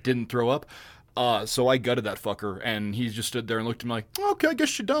too, where I didn't throw up. So I gutted that fucker, and he just stood there and looked at me like, okay, I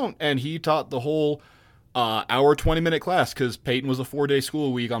guess you don't. And he taught the whole hour, 20-minute class, because Peyton was a 4-day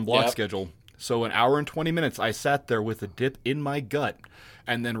school week on block schedule. So an hour and 20 minutes, I sat there with a dip in my gut.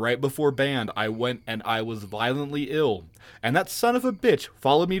 And then right before band, I went and I was violently ill. And that son of a bitch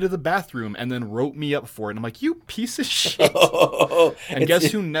followed me to the bathroom and then wrote me up for it. And I'm like, you piece of shit. And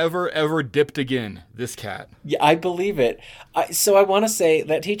guess who never, ever dipped again? This cat. Yeah, I believe it. So I want to say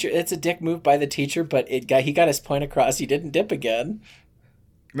that teacher, it's a dick move by the teacher, but he got his point across. He didn't dip again.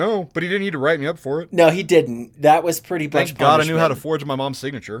 No, but he didn't need to write me up for it. No, he didn't. That was pretty much Thank God I knew how to forge my mom's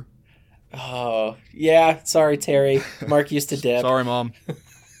signature. Oh, yeah. Sorry, Terry. Mark used to dip. Sorry, Mom.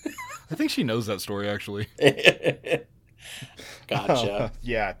 I think she knows that story, actually. Gotcha.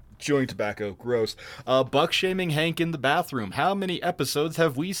 Yeah, chewing tobacco. Gross. Buck shaming Hank in the bathroom. How many episodes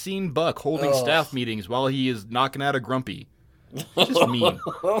have we seen Buck holding staff meetings while he is knocking out a grumpy? It's just mean.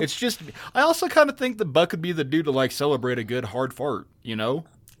 It's just... I also kind of think that Buck would be the dude to, like, celebrate a good hard fart, you know?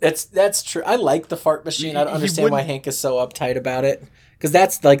 That's true. I like the fart machine. I don't understand why Hank is so uptight about it. Because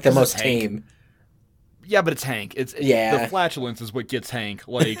that's, like, the most tame. Yeah, but it's Hank. The flatulence is what gets Hank.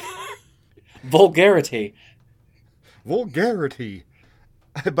 Like... Vulgarity.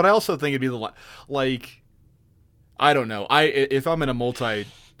 But I also think it'd be like... I don't know. If I'm in a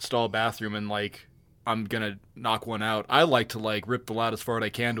multi-stall bathroom and, like... I'm gonna knock one out, I like to like rip the loudest fart I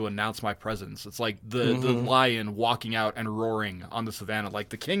can to announce my presence. It's like the lion walking out and roaring on the savannah, like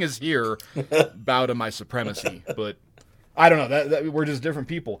the king is here, bow to my supremacy. But I don't know, that we're just different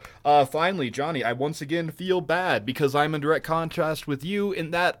people. Finally, Johnny, I once again feel bad because I'm in direct contrast with you in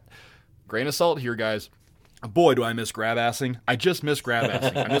that, grain of salt here, guys. Boy, do I miss grab-assing. I just miss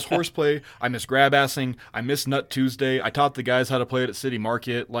grab-assing. I miss horseplay. I miss grab-assing. I miss Nut Tuesday. I taught the guys how to play it at City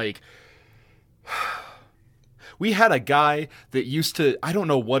Market. Like... We had a guy that used to, I don't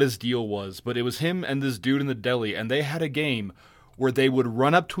know what his deal was, but it was him and this dude in the deli, and they had a game where they would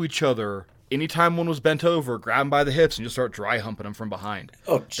run up to each other anytime one was bent over, grab him by the hips, and just start dry humping him from behind.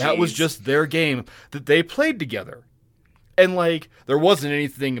 Oh, geez. That was just their game that they played together. And, like, there wasn't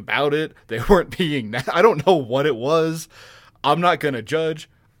anything about it. They weren't being, I don't know what it was. I'm not going to judge.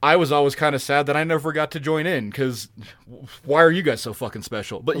 I was always kind of sad that I never got to join in, because why are you guys so fucking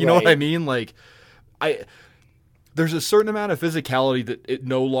special? But you know what I mean? Like, there's a certain amount of physicality that it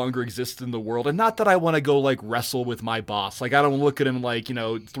no longer exists in the world. And not that I want to go, like, wrestle with my boss. Like, I don't look at him like,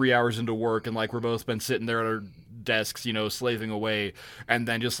 3 hours into work and, like, we're both been sitting there at our desks, slaving away. And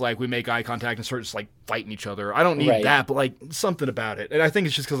then just, like, we make eye contact and start just, like, fighting each other. I don't need that, but, like, something about it. And I think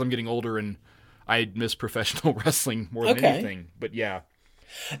it's just because I'm getting older and I miss professional wrestling more than anything. But, yeah.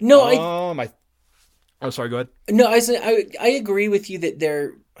 No, Oh, sorry, go ahead. No, I agree with you that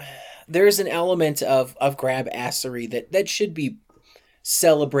there is an element of grab assery that should be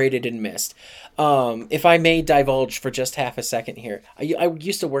celebrated and missed. If I may divulge for just half a second here, I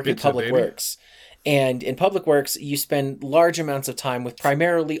used to work in public works. And in public works, you spend large amounts of time with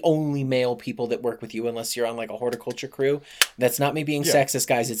primarily only male people that work with you, unless you're on like a horticulture crew. That's not me being sexist,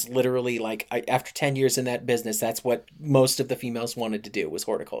 guys. It's literally like after 10 years in that business, that's what most of the females wanted to do was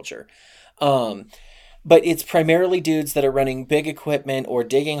horticulture. But it's primarily dudes that are running big equipment or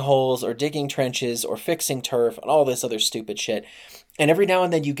digging holes or digging trenches or fixing turf and all this other stupid shit. And every now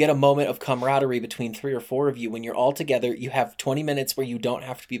and then you get a moment of camaraderie between 3 or 4 of you when you're all together. You have 20 minutes where you don't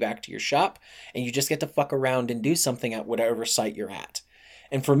have to be back to your shop and you just get to fuck around and do something at whatever site you're at.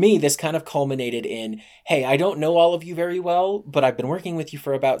 And for me, this kind of culminated in, hey, I don't know all of you very well, but I've been working with you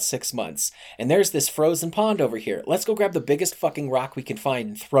for about 6 months. And there's this frozen pond over here. Let's go grab the biggest fucking rock we can find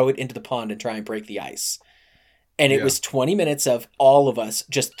and throw it into the pond and try and break the ice. And it was 20 minutes of all of us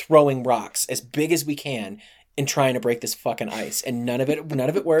just throwing rocks as big as we can and trying to break this fucking ice. And none of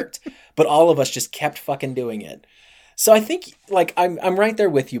it worked, but all of us just kept fucking doing it. So I think like I'm right there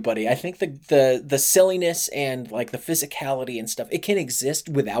with you, buddy. I think the silliness and like the physicality and stuff, it can exist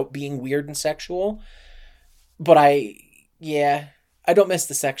without being weird and sexual. But I don't miss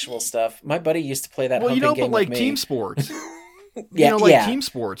the sexual stuff. My buddy used to play that humping game but like with me. team sports. Yeah, team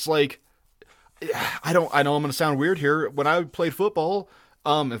sports, like I know I'm going to sound weird here. When I played football,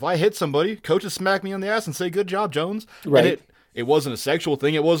 if I hit somebody, coaches smack me on the ass and say, "Good job, Jones." Right. And it wasn't a sexual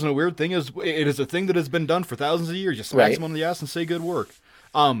thing. It wasn't a weird thing. It is a thing that has been done for thousands of years. You smack someone on the ass and say, "Good work."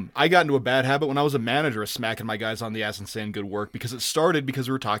 I got into a bad habit when I was a manager of smacking my guys on the ass and saying good work because it started because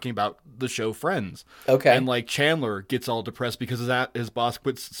we were talking about the show Friends. Okay. And like Chandler gets all depressed because his boss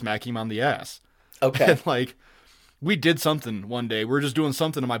quits smacking him on the ass. Okay. And like we did something one day. We were just doing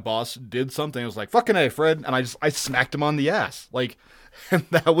something and my boss did something. I was like, "Fucking A, Fred." And I smacked him on the ass. Like, and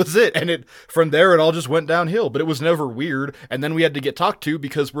that was it. And from there, it all just went downhill. But it was never weird. And then we had to get talked to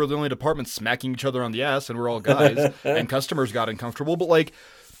because we're the only department smacking each other on the ass, and we're all guys. And customers got uncomfortable. But like,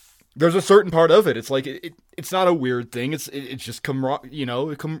 there's a certain part of it. It's like it's not a weird thing. It's just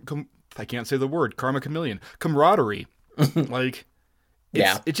I can't say the word. Karma chameleon. Camaraderie. Like,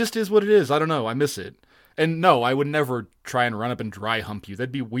 it just is what it is. I don't know. I miss it. And no, I would never try and run up and dry hump you.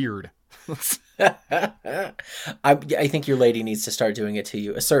 That'd be weird. I think your lady needs to start doing it to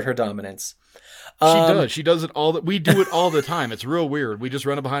you. Assert her dominance. She does. She does it we do it all the time. It's real weird. We just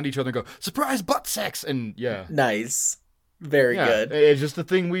run up behind each other and go, "Surprise butt sex!" And yeah. Nice. Very good. It's just a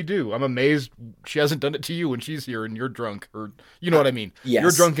thing we do. I'm amazed she hasn't done it to you when she's here and you're drunk, or you know what I mean. Yes.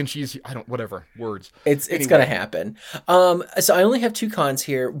 You're drunk and she's whatever words. It's gonna happen. So I only have 2 cons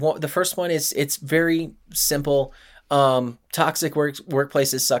here. The first one is it's very simple. Toxic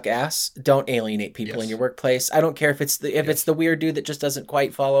workplaces suck ass. Don't alienate people in your workplace. I don't care if it's the weird dude that just doesn't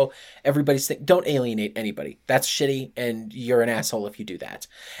quite follow everybody's thing. Don't alienate anybody. That's shitty, and you're an asshole if you do that.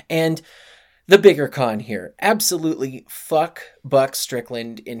 And the bigger con here, absolutely fuck Buck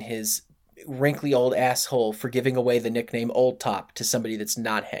Strickland in his wrinkly old asshole for giving away the nickname Old Top to somebody that's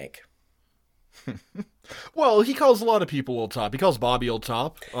not Hank. Well, he calls a lot of people Old Top. He calls Bobby Old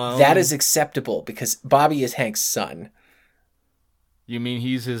Top. That is acceptable because Bobby is Hank's son. You mean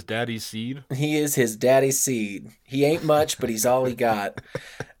he's his daddy's seed? He is his daddy's seed. He ain't much, but he's all he got.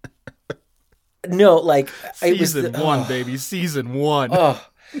 No, like Season 1, baby. Season 1. Oh.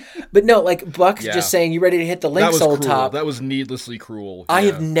 But no, like Buck just saying, "You ready to hit the links, Old Top?" That was needlessly cruel. I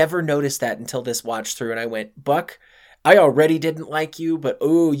have never noticed that until this watch through, and I went, "Buck, I already didn't like you, but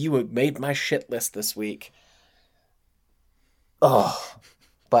you made my shit list this week." Oh,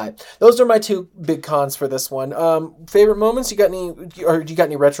 but those are my 2 big cons for this one. Favorite moments? You got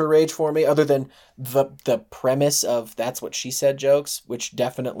any retro rage for me other than the premise of "that's what she said" jokes, which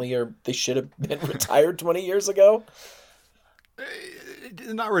definitely they should have been retired 20 years ago?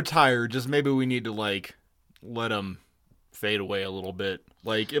 Not retired, just maybe we need to like let them fade away a little bit.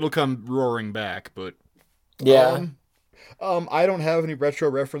 Like it'll come roaring back, but yeah. I don't have any retro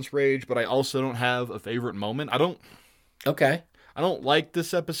reference rage, but I also don't have a favorite moment. Okay. I don't like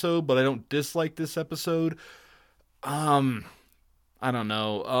this episode, but I don't dislike this episode. I don't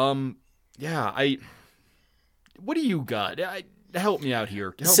know. What do you got? Help me out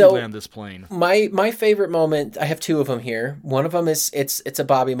here. Help me land this plane. My favorite moment, I have 2 of them here. One of them is it's a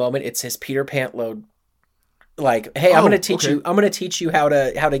Bobby moment. It's his Peter Pantload. Like, "Hey, I'm going to teach you how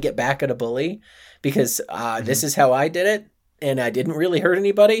to get back at a bully because this is how I did it and I didn't really hurt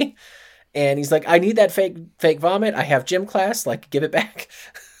anybody." And he's like, "I need that fake vomit. I have gym class. Like, give it back."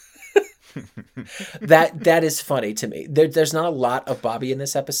 That is funny to me. There's not a lot of Bobby in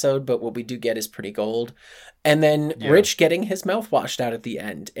this episode, but what we do get is pretty gold. And then Yeah. Rich getting his mouth washed out at the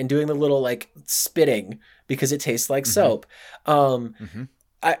end and doing the little like spitting because it tastes like soap.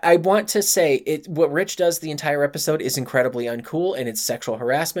 I want to say what Rich does the entire episode is incredibly uncool, and it's sexual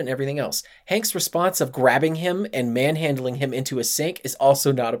harassment and everything else. Hank's response of grabbing him and manhandling him into a sink is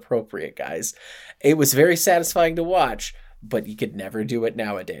also not appropriate, guys. It was very satisfying to watch, but you could never do it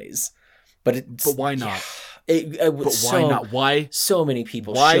nowadays. But why not? Why not? Why? So many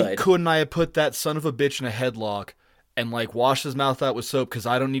people Why should. couldn't I have put that son of a bitch in a headlock and like wash his mouth out with soap? Because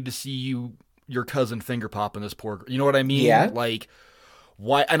I don't need to see your cousin finger popping this poor. You know what I mean? Yeah. Like.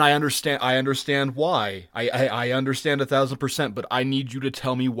 Why? And I understand why. I understand 1,000%, but I need you to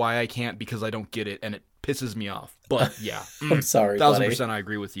tell me why I can't, because I don't get it, and it pisses me off. But yeah, I'm sorry, 1,000% I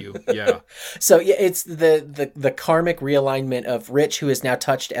agree with you. Yeah. So yeah, it's the karmic realignment of Rich, who has now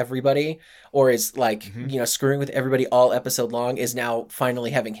touched everybody, or is like screwing with everybody all episode long, is now finally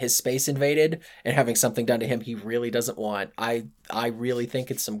having his space invaded and having something done to him he really doesn't want. I really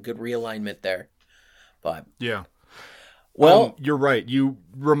think it's some good realignment there. But yeah. Well, you're right. You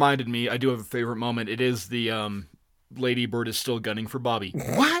reminded me. I do have a favorite moment. It is the Lady Bird is still gunning for Bobby.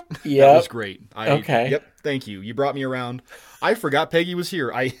 What? Yeah, that was great. Okay. Yep. Thank you. You brought me around. I forgot Peggy was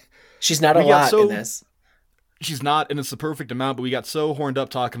here. She's not a lot in this. She's not, and it's the perfect amount. But we got so horned up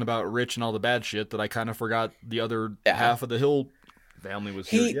talking about Rich and all the bad shit that I kind of forgot the other half of the Hill family was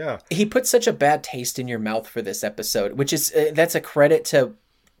here. Yeah. He put such a bad taste in your mouth for this episode, which is that's a credit to.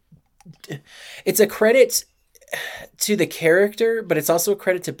 It's a credit to the character, but it's also a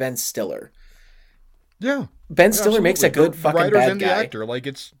credit to Ben Stiller. Yeah. Ben Stiller makes a good fucking writers bad and guy. The actor, like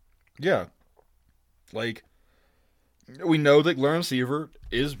like we know that Clarence Seaver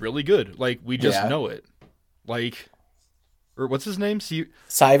is really good. Like we just know it. Like, or what's his name? Sivert,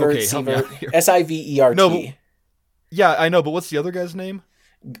 Sivert. No, but, yeah, I know, but what's the other guy's name?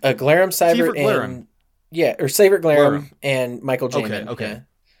 Glarum Sivert and or Sivert Glarum and Michael Jamin. Okay. Yeah.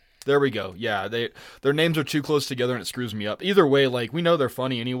 There we go. Yeah, their names are too close together and it screws me up. Either way, like we know they're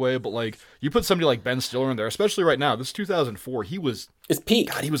funny anyway, but like you put somebody like Ben Stiller in there, especially right now. This is 2004. It's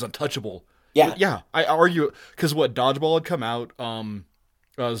peak. God, he was untouchable. Yeah. Yeah. I argue because Dodgeball had come out.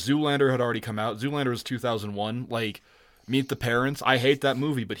 Zoolander had already come out. Zoolander was 2001. Like Meet the Parents. I hate that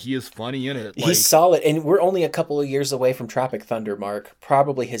movie, but he is funny in it. Like, he's solid, and we're only a couple of years away from Tropic Thunder, Mark.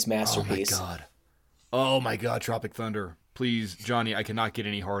 Probably his masterpiece. Oh my God, Tropic Thunder. Please, Johnny, I cannot get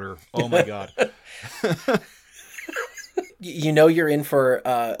any harder. Oh, my God. You know you're in for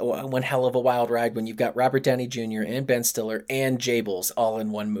one hell of a wild ride when you've got Robert Downey Jr. and Ben Stiller and Jables all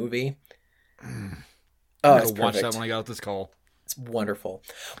in one movie. I'm it's going to watch perfect. that when I got off this call. It's wonderful.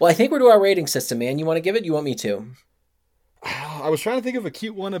 Well, I think we're to our rating system, man. You want to give it? You want me to? I was trying to think of a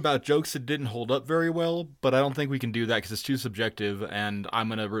cute one about jokes that didn't hold up very well, but I don't think we can do that because it's too subjective, and I'm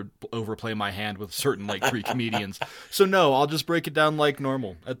going to overplay my hand with certain, like, 3 comedians. So, no, I'll just break it down like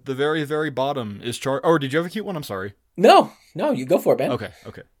normal. At the very, very bottom is Or did you have a cute one? I'm sorry. No, you go for it, man. Okay.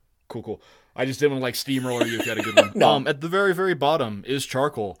 Cool. I just didn't want to, like, steamroller you if you had a good one. No. At the very, very bottom is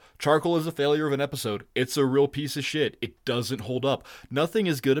Charcoal. Charcoal is a failure of an episode. It's a real piece of shit. It doesn't hold up. Nothing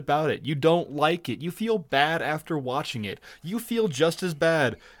is good about it. You don't like it. You feel bad after watching it. You feel just as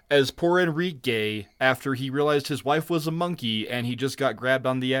bad as poor Enrique after he realized his wife was a monkey and he just got grabbed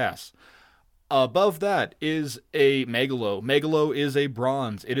on the ass. Above that is a Megalo. Megalo is a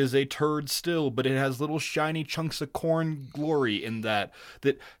bronze. It is a turd still, but it has little shiny chunks of corn glory in that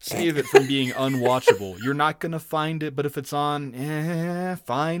save it from being unwatchable. You're not going to find it, but if it's on,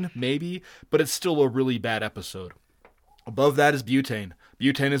 fine, maybe, but it's still a really bad episode. Above that is Butane.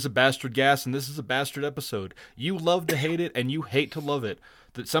 Butane is a bastard gas, and this is a bastard episode. You love to hate it, and you hate to love it.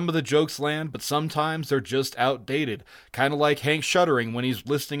 That some of the jokes land, but sometimes they're just outdated. Kind of like Hank shuddering when he's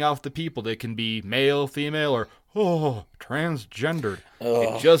listing off the people that can be male, female, or, transgendered.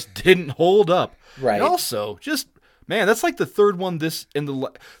 It just didn't hold up. Right. And also, man, that's like the third one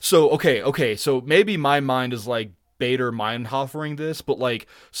so maybe my mind is like Bader mind-hoffering this, but like,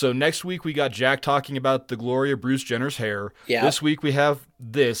 so next week we got Jack talking about the glory of Bruce Jenner's hair. Yeah. This week we have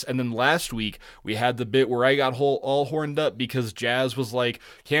this, and then last week we had the bit where I got all horned up because Jazz was like,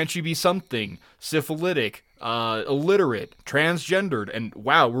 can't you be something? Syphilitic, illiterate, transgendered, and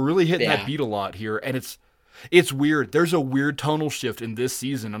wow, we're really hitting that beat a lot here, and it's weird. There's a weird tonal shift in this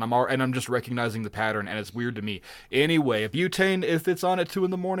season, and I'm just recognizing the pattern, and it's weird to me. Anyway, Butane, if it's on at 2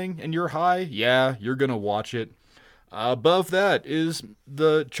 a.m. and you're high, yeah, you're gonna watch it. Above that is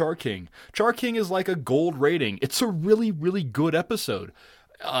the Char King. Char King is like a gold rating. It's a really, really good episode.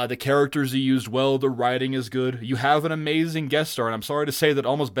 The characters are used well. The writing is good. You have an amazing guest star, and I'm sorry to say that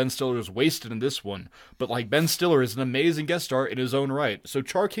almost Ben Stiller is wasted in this one. But like Ben Stiller is an amazing guest star in his own right. So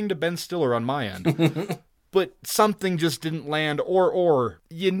Char King to Ben Stiller on my end. But something just didn't land, or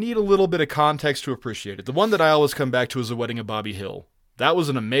you need a little bit of context to appreciate it. The one that I always come back to is The Wedding of Bobby Hill. That was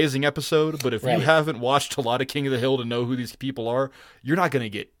an amazing episode, but if you haven't watched a lot of King of the Hill to know who these people are, you're not going to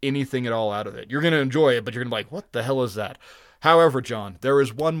get anything at all out of it. You're going to enjoy it, but you're going to be like, what the hell is that? However, John, there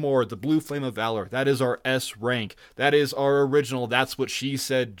is one more, the Blue Flame of Valor. That is our S rank. That is our original That's What She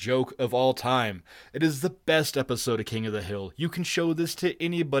Said joke of all time. It is the best episode of King of the Hill. You can show this to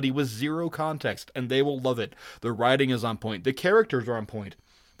anybody with zero context, and they will love it. The writing is on point. The characters are on point.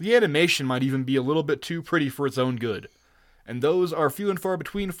 The animation might even be a little bit too pretty for its own good. And those are few and far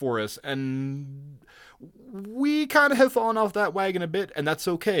between for us, and we kind of have fallen off that wagon a bit, and that's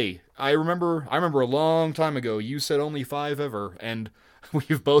okay. I remember a long time ago, you said only 5 ever, and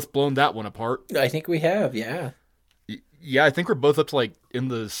we've both blown that one apart. I think we have, yeah. Yeah, I think we're both up to like in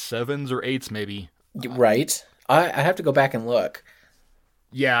the 7s or 8s maybe. Right. I have to go back and look.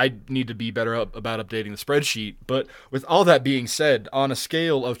 Yeah, I need to be better about updating the spreadsheet. But with all that being said, on a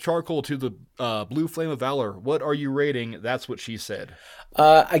scale of charcoal to the Blue Flame of Valor, what are you rating That's What She Said?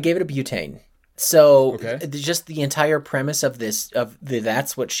 I gave it a butane. So okay. Just the entire premise of the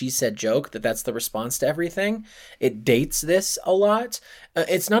That's What She Said joke, that's the response to everything, it dates this a lot.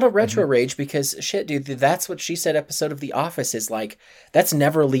 It's not a retro rage because, shit, dude, the That's What She Said episode of The Office is like, that's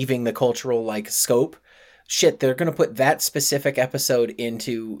never leaving the cultural like scope. Shit, they're going to put that specific episode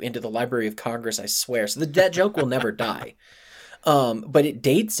into the Library of Congress, I swear. So that joke will never die. But it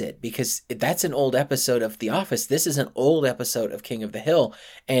dates it because that's an old episode of The Office. This is an old episode of King of the Hill.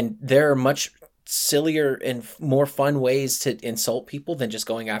 And there are much sillier and more fun ways to insult people than just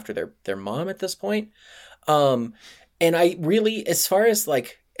going after their mom at this point. And I really, as far as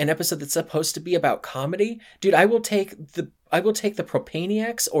like an episode that's supposed to be about comedy, dude, I will take the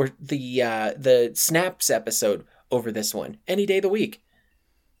Propaniacs or the Snaps episode over this one any day of the week.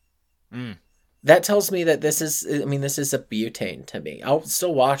 That tells me that this is a butane to me. I'll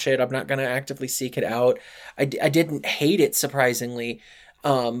still watch it. I'm not going to actively seek it out. I didn't hate it, surprisingly.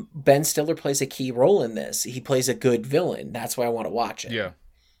 Ben Stiller plays a key role in this. He plays a good villain. That's why I want to watch it. Yeah.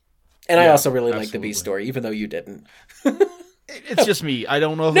 And I also really like the B story, even though you didn't. It's just me. I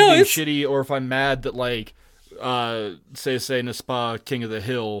don't know if I'm being shitty or if I'm mad that like say Naspa King of the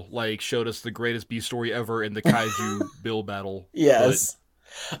Hill like showed us the greatest B story ever in the Kaiju Bill battle. Yes.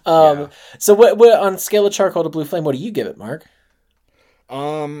 So what on scale of charcoal to blue flame, what do you give it, Mark?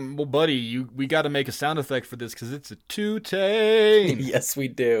 Well, buddy, we got to make a sound effect for this because it's a two-tane. Yes, we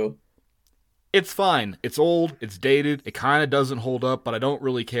do. It's fine. It's old. It's dated. It kind of doesn't hold up, but I don't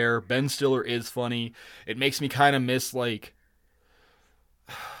really care. Ben Stiller is funny. It makes me kind of miss like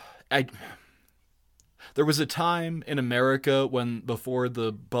there was a time in America before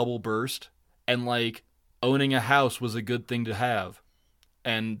the bubble burst, and like owning a house was a good thing to have.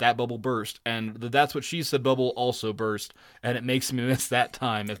 And that bubble burst, and That's What She Said bubble also burst, and it makes me miss that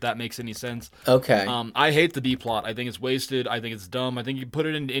time, if that makes any sense. Okay. I hate the B plot. I think it's wasted. I think it's dumb. I think you can put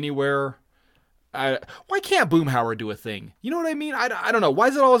it into anywhere. Why can't Boomhauer do a thing? You know what I mean? I don't know.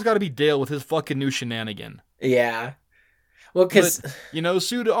 Why's it always got to be Dale with his fucking new shenanigan? Yeah. Well, because...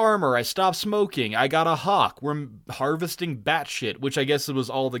 suit of armor, I stopped smoking, I got a hawk, we're harvesting bat shit, which I guess it was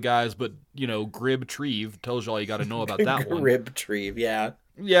all the guys, but, Grib Treve tells you all you gotta know about that one. Grib Treve, yeah.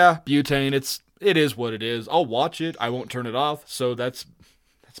 Yeah, butane, it is what it is. I'll watch it, I won't turn it off, so that's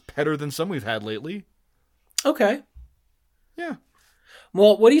better than some we've had lately. Okay. Yeah.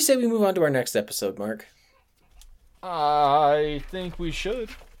 Well, what do you say we move on to our next episode, Mark? I think we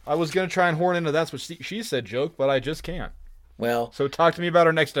should. I was gonna try and horn into That's What She Said joke, but I just can't. Well, so talk to me about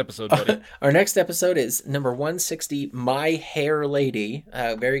our next episode, buddy. Our next episode is number 160, My Hair Lady.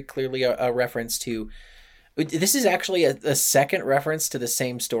 Very clearly a reference to... This is actually a second reference to the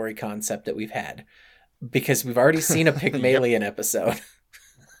same story concept that we've had. Because we've already seen a Pygmalion episode.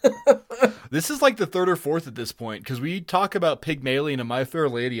 This is like the third or fourth at this point, because we talk about Pygmalion and My Fair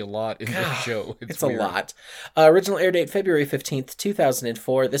Lady a lot in this show. It's a lot. Original air date, February 15th,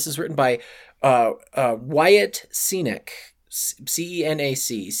 2004. This is written by Wyatt Cenac. Cenac,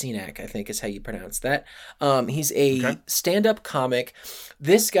 Cenac, I think is how you pronounce that. He's a stand-up comic.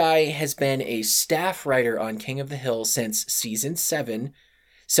 This guy has been a staff writer on King of the Hill since season 7.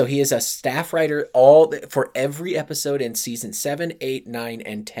 So he is a staff writer for every episode in season 7, 8, 9,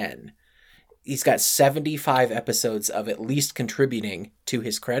 and 10. He's got 75 episodes of at least contributing to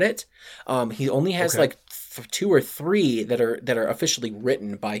his credit. He only has like 2 or 3 that are officially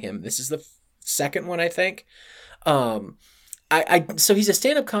written by him. This is the second one, I think. So he's a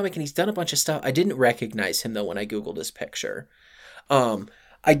stand-up comic and he's done a bunch of stuff. I didn't recognize him though when I Googled his picture.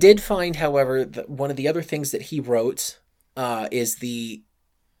 I did find, however, that one of the other things that he wrote is the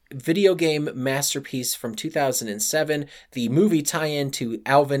video game masterpiece from 2007, the movie tie-in to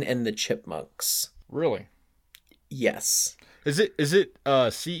Alvin and the Chipmunks. Really? Yes. Is it CENACK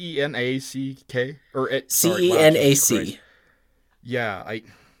or CENAC? Yeah,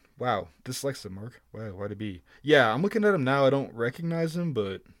 wow, dyslexic, Mark. Wow, why'd it be? Yeah, I'm looking at him now. I don't recognize him,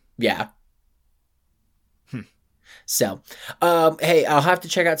 but Yeah. So, hey, I'll have to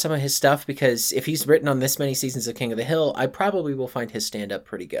check out some of his stuff because if he's written on this many seasons of King of the Hill, I probably will find his stand-up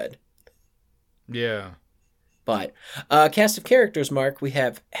pretty good. Yeah. But, cast of characters, Mark, we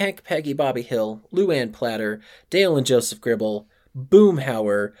have Hank, Peggy, Bobby Hill, Luann Platter, Dale and Joseph Gribble,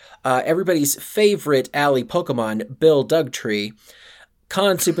 Boomhauer, everybody's favorite alley Pokemon, Bill Dugtree,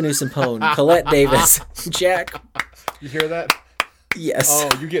 Con Supanoo Pone, Colette Davis, Jack. You hear that? Yes. Oh,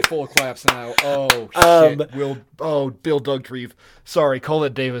 you get full of claps now. Oh, shit. Bill Dugtree. Sorry,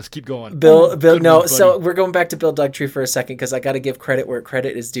 Colette Davis. Keep going. Bill, no, so we're going back to Bill Dugtree for a second because I got to give credit where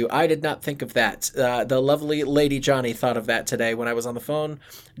credit is due. I did not think of that. The lovely Lady Johnny thought of that today when I was on the phone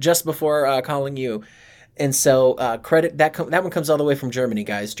just before calling you. And so credit, that one comes all the way from Germany,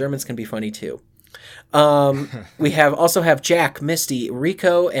 guys. Germans can be funny too. We also have Jack, Misty,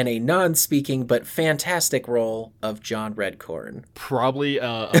 Rico, and a non-speaking but fantastic role of John Redcorn. Probably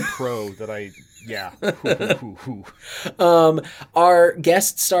a pro that I, yeah. Our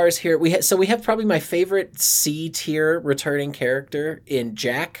guest stars here, we have probably my favorite C-tier returning character in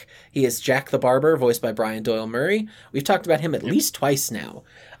Jack. He is Jack the Barber, voiced by Brian Doyle Murray. We've talked about him at least twice now.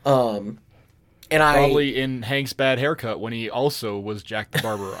 Probably in Hank's Bad Haircut when he also was Jack the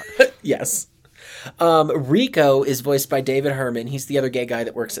Barber. Yes. Rico is voiced by David Herman. He's the other gay guy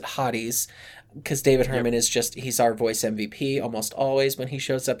that works at Hottie's because David Herman is he's our voice MVP almost always when he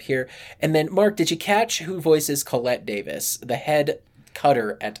shows up here. And then, Mark, did you catch who voices Colette Davis, the head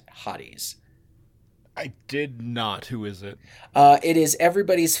cutter at Hottie's? I did not. Who is it? It is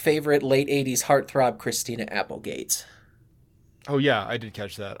everybody's favorite late 80s heartthrob, Christina Applegate. Oh, yeah, I did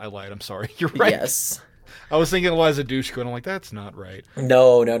catch that. I lied. I'm sorry. You're right. Yes. I was thinking Eliza Dushku, and I'm like, that's not right.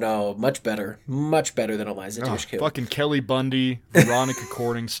 No. Much better. Much better than Eliza Dushku. Fucking Kelly Bundy, Veronica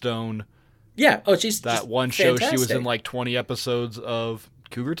Corningstone. Yeah. Oh, she's that one show she was in like 20 episodes of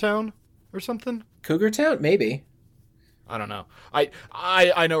Cougar Town or something. Cougar Town, maybe. I don't know.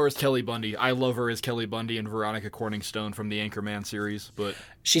 I know her as Kelly Bundy. I love her as Kelly Bundy and Veronica Corningstone from the Anchorman series, but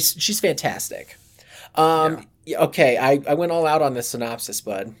she's fantastic. Okay, I went all out on the synopsis,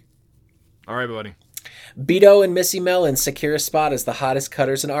 bud. All right, buddy. Beto and Missy Mellon secure a spot as the hottest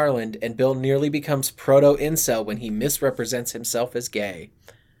cutters in Ireland, and Bill nearly becomes proto-incel when he misrepresents himself as gay.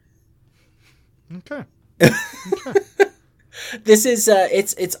 Okay. This is,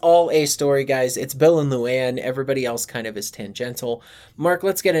 it's all a story, guys. It's Bill and Luann. Everybody else kind of is tangential. Mark,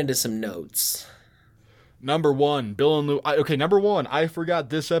 let's get into some notes. Number one, Bill and Lou. Okay, number one, I forgot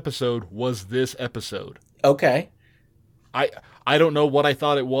this episode was this episode. Okay. I don't know what I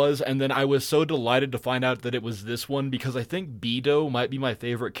thought it was, and then I was so delighted to find out that it was this one because I think Beto might be my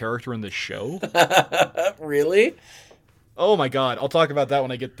favorite character in the show. Really? Oh my god, I'll talk about that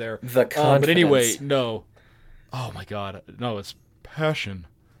when I get there. The confidence. But anyway, no. Oh my god, no, it's passion.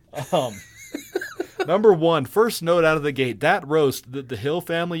 Number one, first note out of the gate, that roast that the Hill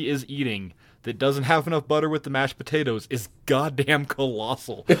family is eating that doesn't have enough butter with the mashed potatoes is goddamn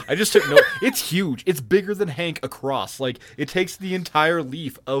colossal. I just took note. It's huge. It's bigger than Hank across. Like, it takes the entire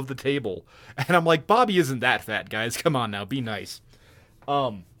leaf of the table. And I'm like, Bobby isn't that fat, guys. Come on now, be nice.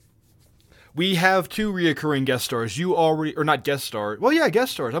 We have two reoccurring guest stars. Not guest stars. Well, yeah,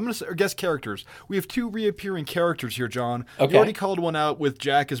 guest stars. I'm going to say, or guest characters. We have two reappearing characters here, John. Okay. You already called one out with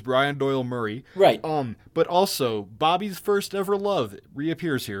Jack as Brian Doyle Murray. Right. But also, Bobby's first ever love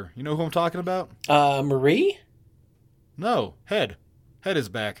reappears here. You know who I'm talking about? Marie? No, Head. Head is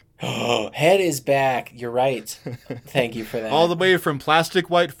back. Head is back. You're right. Thank you for that. All the way from Plastic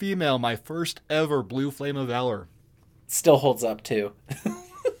White Female, my first ever Blue Flame of Valor. Still holds up, too.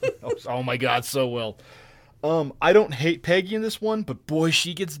 Oh my god, so well. I don't hate Peggy in this one, but boy,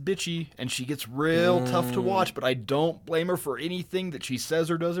 she gets bitchy, and she gets real tough to watch, but I don't blame her for anything that she says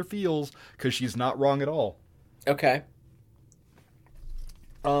or does or feels, because she's not wrong at all. Okay.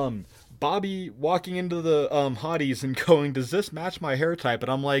 Bobby walking into the hotties and going, does this match my hair type?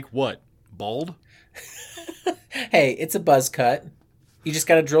 And I'm like, what, bald? Hey, it's a buzz cut. You just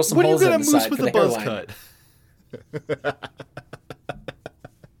gotta drill some holes in the side for the hairline.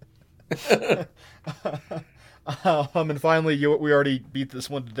 And finally, we already beat this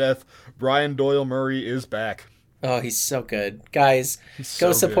one to death. Brian Doyle Murray is back. Oh, he's so good. Guys, He's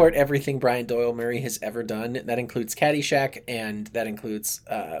go so good. support everything Brian Doyle Murray has ever done. That includes Caddyshack, and that includes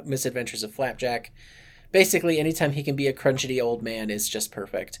Misadventures of Flapjack. Basically, anytime he can be a crotchety old man is just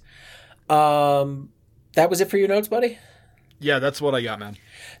perfect. Um, that was it for your notes, buddy? Yeah, that's what I got, man.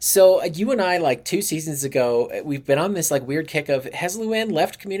 So you and I, like 2 seasons ago, we've been on this like weird kick of has Luann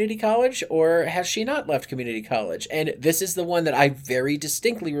left community college or has she not left community college? And this is the one that I very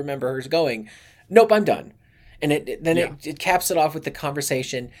distinctly remember her going, "Nope, I'm done." And Yeah. it caps it off with the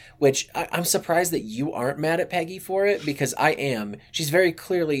conversation, which I'm surprised that you aren't mad at Peggy for it because I am. She's very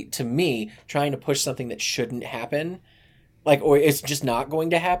clearly to me trying to push something that shouldn't happen, like or it's just not going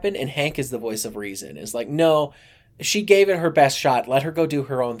to happen. And Hank is the voice of reason. Is like, no, she gave it her best shot. Let her go do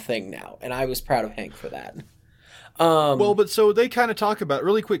her own thing now. And I was proud of Hank for that. Well, Um, but so they kind of talk about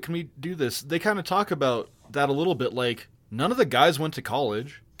really quick. Can we do this? They kind of talk about that a little bit. Like none of the guys went to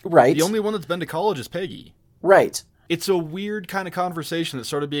college. The right, only one that's been to college is Peggy. right. It's a weird kind of conversation that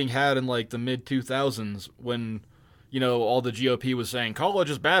started being had in like the mid 2000s when all the GOP was saying college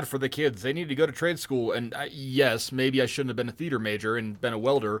is bad for the kids. They need to go to trade school. And yes, maybe I shouldn't have been a theater major and been a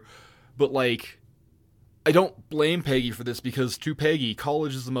welder, but like I don't blame Peggy for this because to Peggy,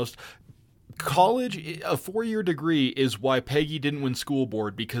 college is the most college a 4-year degree is why Peggy didn't win school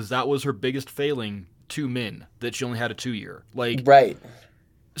board because that was her biggest failing to Min that she only had a 2-year. Like Right.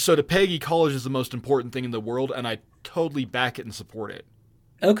 so to Peggy, college is the most important thing in the world and I totally back it and support it.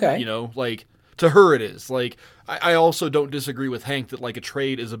 Okay. Like to her it is. Like I also don't disagree with Hank that like a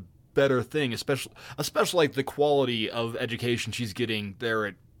trade is a better thing, especially like the quality of education she's getting there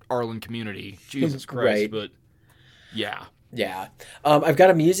at Arlen Community. Jesus Christ, Right. but yeah. Yeah. I've got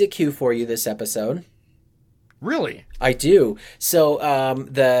a music cue for you this episode. Really? I do. So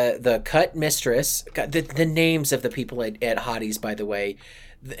the cut mistress, the names of the people at Hottie's, by the way,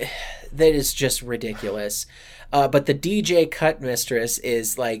 that is just ridiculous. But the DJ cut mistress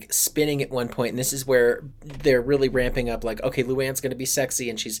is like spinning at one point, and this is where they're really ramping up. Like, okay, Luann's going to be sexy,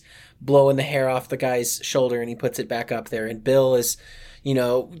 and she's blowing the hair off the guy's shoulder, and he puts it back up there, and Bill is,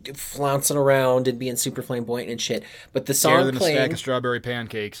 flouncing around and being super flamboyant and shit. But the Gayer song than a stack playing, of strawberry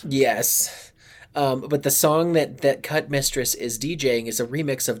pancakes. yes. But the song that Cut Mistress is DJing is a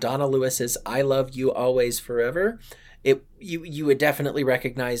remix of Donna Lewis's "I Love You Always Forever." You would definitely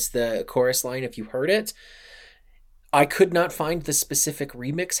recognize the chorus line if you heard it. I could not find the specific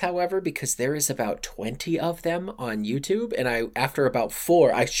remix, however, because there is about 20 of them on YouTube, and after about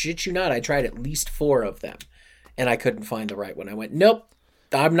four, I shit you not, I tried at least four of them, and I couldn't find the right one. I went, nope,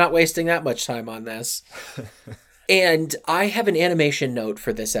 I'm not wasting that much time on this. And I have an animation note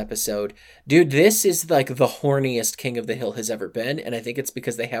for this episode. Dude, this is like the horniest King of the Hill has ever been, and I think it's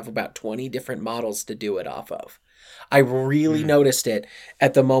because they have about 20 different models to do it off of. I really noticed it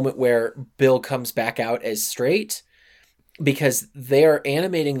at the moment where Bill comes back out as straight because they're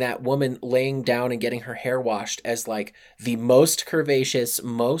animating that woman laying down and getting her hair washed as like the most curvaceous,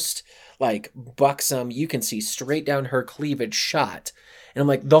 most like buxom, you can see straight down her cleavage shot. And I'm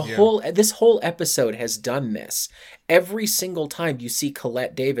like, Yeah. this whole episode has done this. Every single time you see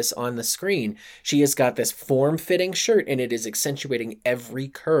Colette Davis on the screen, she has got this form-fitting shirt and it is accentuating every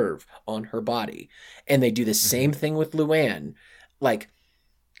curve on her body. And they do the same thing with Luann. Like,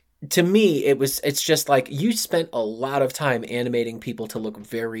 to me, it's just like you spent a lot of time animating people to look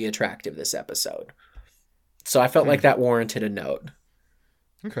very attractive this episode. So I felt like that warranted a note.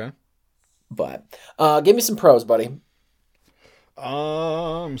 Okay. But give me some pros, buddy.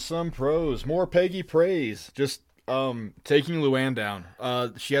 Some pros. More Peggy praise. Just taking Luann down.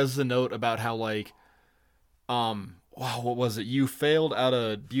 She has a note about how like wow, what was it? You failed out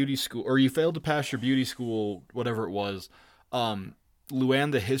of beauty school or you failed to pass your beauty school, whatever it was.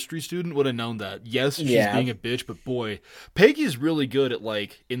 Luann, the history student, would have known that. Yes, she's Yeah, being a bitch, but boy, Peggy's really good at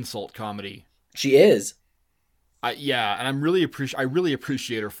like insult comedy. she is. Yeah, and I really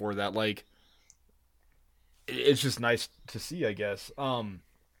appreciate her for that. Like, it's just nice to see, I guess.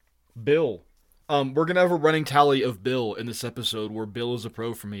 Bill. We're gonna have a running tally of Bill in this episode where Bill is a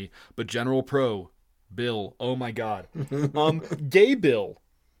pro for me, but general pro, Bill. Oh my god. Gay Bill.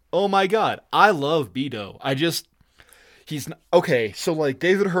 Oh my god. I love Beto. Okay, so like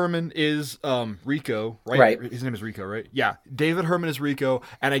David Herman is Rico, right? Right. His name is Rico, right? Yeah. David Herman is Rico,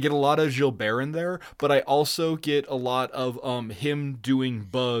 and I get a lot of Gilbert in there, but I also get a lot of him doing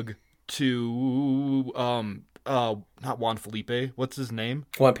Bug to not Juan Felipe. What's his name?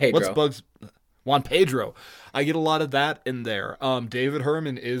 Juan Pedro. What's Bug's Juan Pedro. I get a lot of that in there. David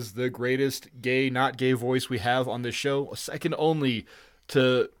Herman is the greatest gay, not gay voice we have on this show, second only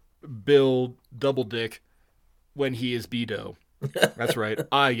to Bill Double Dick when he is Beto. That's right.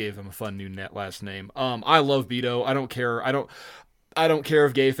 I gave him a fun new net last name. I love Beto. I don't care. I don't care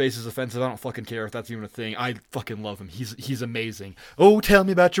if gay face is offensive. I don't fucking care if that's even a thing. I fucking love him. He's amazing. Oh, tell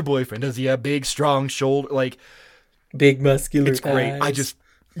me about your boyfriend. Does he have big, strong shoulder? Like, Big muscular it's great.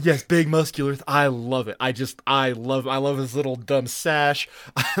 Yes, big muscular. I love it. I love his little dumb sash.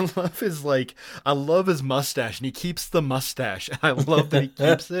 I love his mustache, and he keeps the mustache. I love that he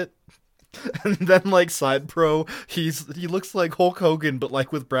keeps it. And then, like, side pro, he looks like Hulk Hogan, but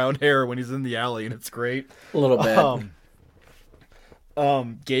like with brown hair when he's in the alley, and it's great. A little bit.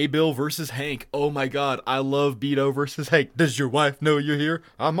 Gay Bill versus Hank. Oh my god, I love Beto versus Hank. Does your wife know you're here?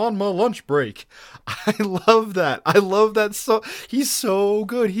 I'm on my lunch break. I love that. So he's so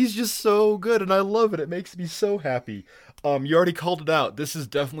good. He's just so good, and I love it. It makes me so happy. You already called it out. This is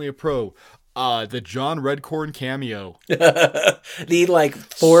definitely a pro. The John Redcorn cameo. The like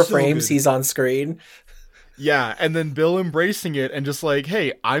 4 So frames good. he's on screen. Yeah, and then Bill embracing it and just like,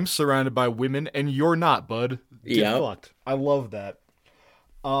 hey, I'm surrounded by women and you're not, bud. Get Yep. fucked. I love that.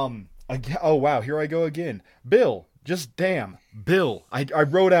 Oh wow, here I go again. Bill, just damn. Bill. I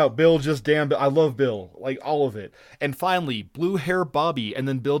wrote out Bill, just damn. I love Bill. Like, all of it. And finally, blue hair Bobby, and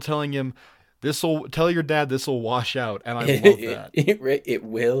then Bill telling him, tell your dad this'll wash out. And I love that. It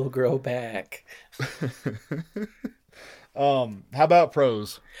will grow back. How about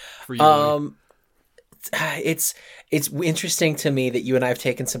pros for you? Louis? It's interesting to me that you and I have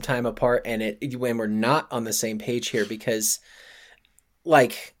taken some time apart, and when we're not on the same page here, because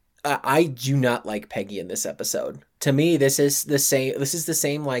like I do not like Peggy in this episode. To me, this is the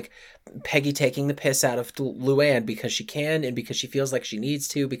same like Peggy taking the piss out of Luann because she can and because she feels like she needs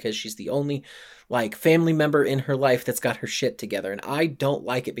to, because she's the only like family member in her life that's got her shit together, and I don't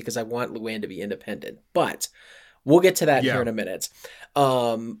like it because I want Luann to be independent. But we'll get to that here in a minute.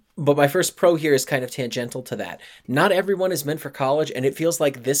 But my first pro here is kind of tangential to that. Not everyone is meant for college, and it feels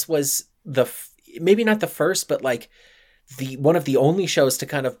like this was maybe not the first, but like the one of the only shows to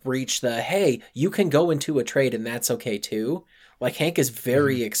kind of breach the, hey, you can go into a trade and that's okay too. Like, Hank is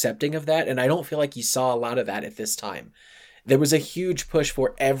very accepting of that, and I don't feel like you saw a lot of that at this time. There was a huge push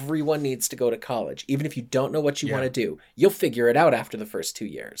for everyone needs to go to college. Even if you don't know what you want to do, you'll figure it out after the first 2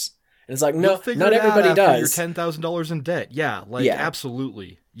 years. And it's like, no, not everybody does. You're $10,000 in debt. Yeah, like,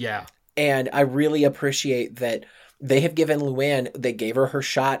 absolutely. Yeah. And I really appreciate that they have given Luann, they gave her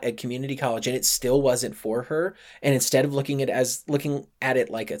shot at community college, and it still wasn't for her. And instead of looking at it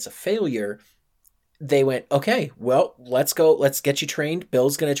like it's a failure, they went, okay, well, let's get you trained.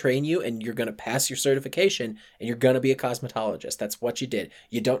 Bill's going to train you, and you're going to pass your certification, and you're going to be a cosmetologist. That's what you did.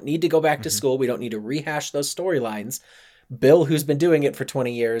 You don't need to go back to school. We don't need to rehash those storylines. Bill, who's been doing it for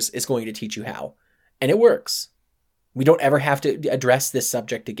 20 years, is going to teach you how. And it works. We don't ever have to address this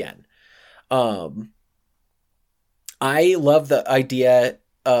subject again. I love the idea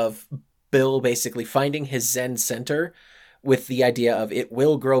of Bill basically finding his Zen center with the idea of it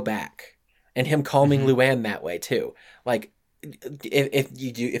will grow back, and him calming Luann that way too. Like,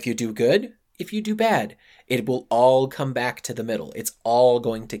 if you do good, if you do bad, it will all come back to the middle. It's all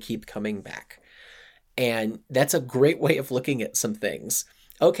going to keep coming back. And that's a great way of looking at some things.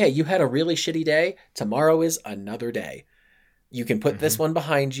 Okay, you had a really shitty day. Tomorrow is another day. You can put this one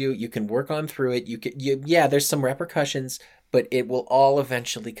behind you. You can work on through it. There's some repercussions, but it will all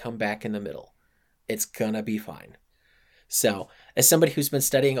eventually come back in the middle. It's gonna be fine. So, as somebody who's been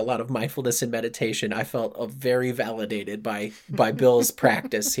studying a lot of mindfulness and meditation, I felt very validated by Bill's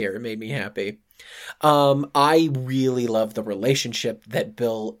practice here. It made me happy. I really love the relationship that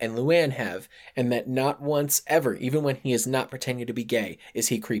Bill and Luann have, and that not once ever, even when he is not pretending to be gay, is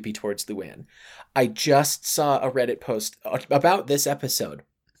he creepy towards Luann. I just saw a Reddit post about this episode,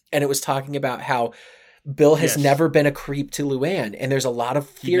 and it was talking about how Bill has never been a creep to Luann, and there's a lot of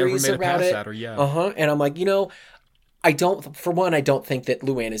theories around it. And I'm like, I don't think that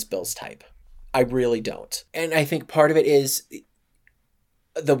Luann is Bill's type. I really don't. And I think part of it is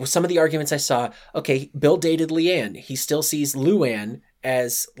some of the arguments I saw, okay, Bill dated Leanne. He still sees Luann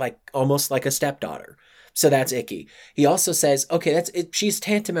as like almost like a stepdaughter. So that's icky. He also says, okay, that's it. She's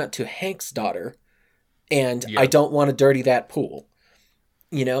tantamount to Hank's daughter, and I don't want to dirty that pool.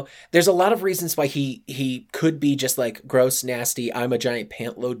 There's a lot of reasons why he could be just like gross, nasty, I'm a giant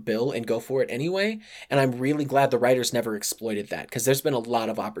pantload Bill and go for it anyway. And I'm really glad the writers never exploited that, because there's been a lot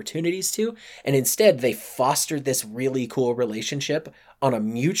of opportunities to. And instead, they fostered this really cool relationship on a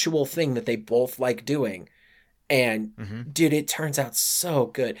mutual thing that they both like doing. And dude, it turns out so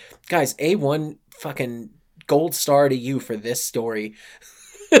good. Guys, A1 fucking gold star to you for this story.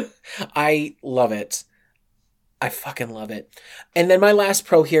 I love it. I fucking love it. And then my last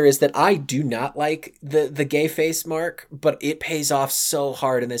pro here is that I do not like the gay face mark, but it pays off so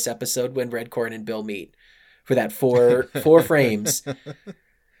hard in this episode when Redcorn and Bill meet for that four frames.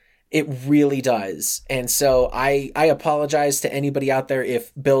 It really does. And so I apologize to anybody out there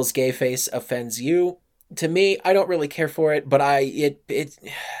if Bill's gay face offends you. To me, I don't really care for it, but it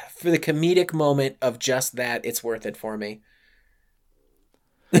for the comedic moment of just that, it's worth it for me.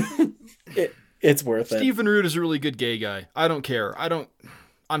 It's worth it. Stephen Root is a really good gay guy. I don't care.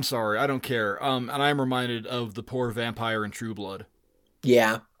 I'm sorry. I don't care. And I'm reminded of the poor vampire in True Blood.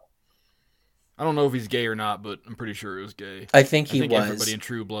 Yeah. I don't know if he's gay or not, but I'm pretty sure he was gay. I think he was. Everybody in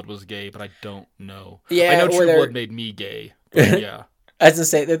True Blood was gay, but I don't know. Yeah, I know True Blood made me gay. But yeah. I was gonna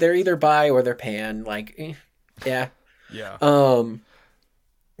say that they're either bi or they're pan. Like, yeah. Yeah.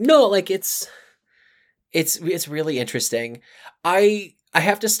 No, like it's really interesting. I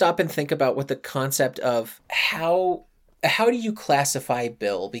have to stop and think about what the concept of how do you classify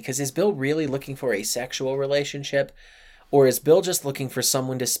Bill? Because is Bill really looking for a sexual relationship, or is Bill just looking for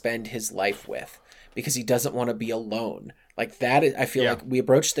someone to spend his life with because he doesn't want to be alone? Like that, I feel like we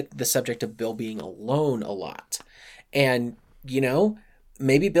approach the subject of Bill being alone a lot. And,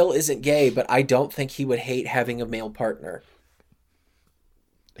 maybe Bill isn't gay, but I don't think he would hate having a male partner.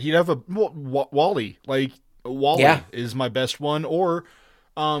 He'd have Wally. Like, Wally is my best one. Or,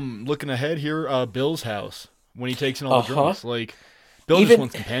 looking ahead here, Bill's house when he takes in all the drinks. Like, Bill just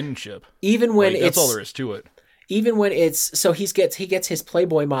wants companionship. Even when that's all there is to it. Even when it's so he gets his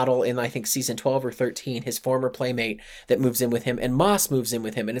Playboy model in I think season 12 or 13, his former playmate that moves in with him, and Moss moves in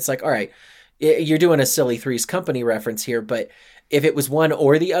with him, and it's like, all right, you're doing a silly Three's Company reference here, but if it was one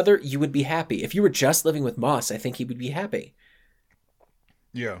or the other, you would be happy. If you were just living with Moss, I think he would be happy.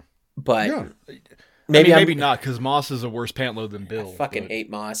 Yeah, but maybe not, because Moss is a worse pant load than Bill. I fucking hate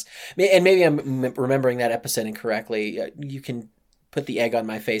Moss, and maybe I'm remembering that episode incorrectly. You can put the egg on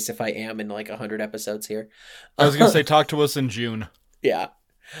my face if I am in like 100 episodes here. I was gonna say, talk to us in June. Yeah,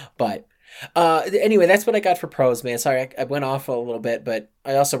 but anyway, that's what I got for pros, man. Sorry, I went off a little bit, but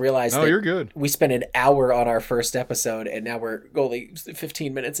I also realized that you're good. We spent an hour on our first episode, and now we're only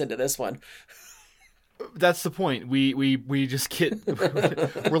 15 minutes into this one. That's the point. We just get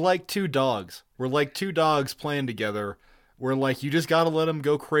we're like two dogs. We're like two dogs playing together. We're like, you just gotta let them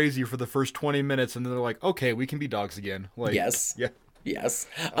go crazy for the first 20 minutes, and then they're like, okay, we can be dogs again. Like, yes, yeah, yes.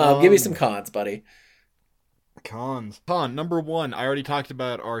 Give me some cons, buddy. Con number 1. I already talked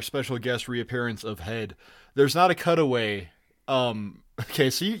about our special guest reappearance of Head. There's not a cutaway. Okay,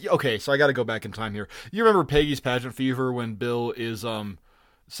 so I got to go back in time here. You remember Peggy's Pageant Fever when Bill is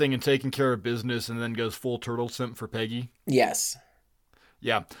singing "Taking Care of Business" and then goes full turtle simp for Peggy? Yes.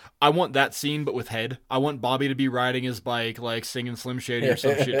 Yeah, I want that scene, but with Head. I want Bobby to be riding his bike, like singing Slim Shady or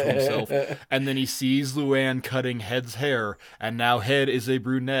some shit to himself, and then he sees Luann cutting Head's hair, and now Head is a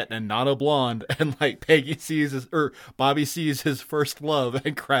brunette and not a blonde, and like Bobby sees his first love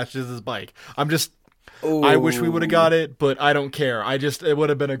and crashes his bike. Ooh. I wish we would have got it, but I don't care. It would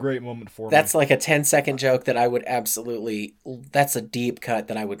have been a great moment for me. That's like a 10-second joke that I would that's a deep cut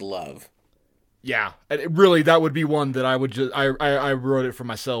that I would love. Yeah, really, that would be one that I would just I wrote it for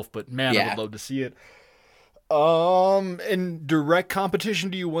myself, but man, I would love to see it. In direct competition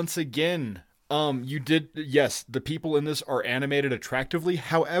to you once again, you did, yes, the people in this are animated attractively.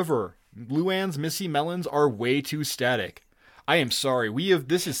 However, Luann's Missy Melons are way too static. I am sorry.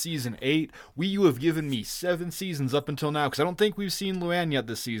 This is season 8. You have given me 7 seasons up until now, because I don't think we've seen Luann yet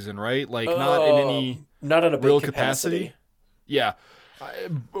this season, right? Like, not in a real capacity. Yeah.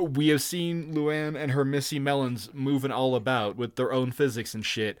 We have seen Luann and her Missy Melons moving all about with their own physics and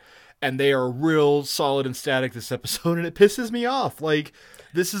shit, and they are real solid and static this episode, and it pisses me off. Like,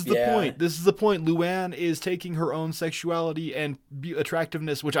 this is the point. This is the point. Luann is taking her own sexuality and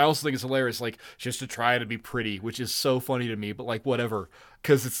attractiveness, which I also think is hilarious, like, just to try to be pretty, which is so funny to me, but, like, whatever,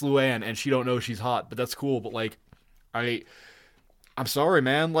 because it's Luann, and she don't know she's hot, but that's cool, but, like, I'm sorry,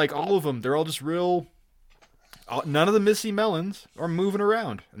 man, like, all of them, they're all just real... None of the Missy Melons are moving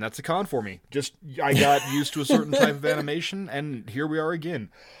around, and that's a con for me. Just, I got used to a certain type of animation, and here we are again.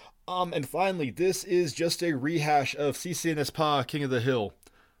 And finally, this is just a rehash of Cici N'est Pas, King of the Hill.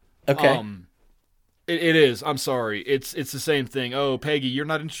 Okay. It is. I'm sorry. It's the same thing. Oh, Peggy, you're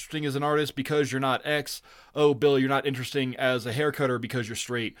not interesting as an artist because you're not X. Oh, Bill, you're not interesting as a haircutter because you're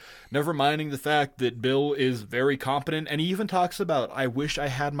straight. Never minding the fact that Bill is very competent, and he even talks about, I wish I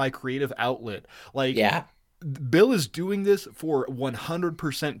had my creative outlet. Like, yeah. Bill is doing this for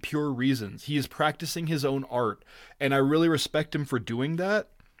 100% pure reasons. He is practicing his own art, and I really respect him for doing that.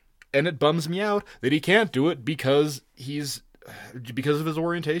 And it bums me out that he can't do it because of his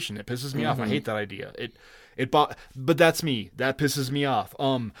orientation. It pisses me off. I hate that idea. It But that's me. That pisses me off.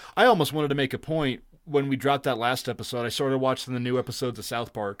 I almost wanted to make a point when we dropped that last episode. I started watching the new episodes of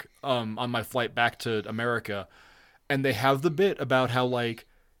South Park on my flight back to America, and they have the bit about how like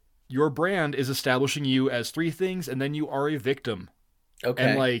your brand is establishing you as three things, and then you are a victim. Okay.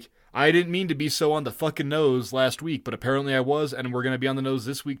 And like, I didn't mean to be so on the fucking nose last week, but apparently I was, and we're gonna be on the nose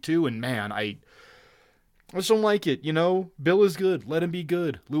this week too. And man, I just don't like it. You know, Bill is good. Let him be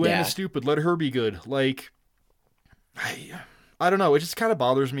good. Luann is stupid. Let her be good. Like, I don't know. It just kind of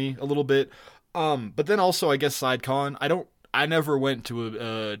bothers me a little bit. But then also, I guess side con. I never went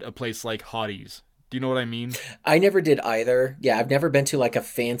to a place like Hottie's. Do you know what I mean? I never did either. Yeah, I've never been to like a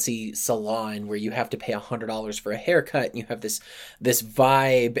fancy salon where you have to pay $100 for a haircut and you have this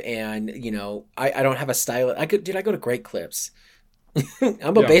vibe, and you know, I don't have a stylist. I go to Great Clips.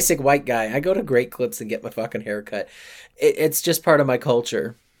 I'm a basic white guy. I go to Great Clips and get my fucking haircut. It's just part of my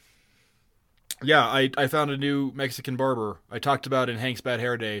culture. Yeah, I found a new Mexican barber. I talked about in Hank's Bad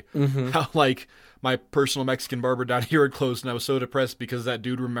Hair Day how like my personal Mexican barber down here had closed, and I was so depressed because that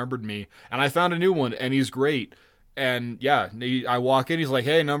dude remembered me. And I found a new one, and he's great. And yeah, I walk in, he's like,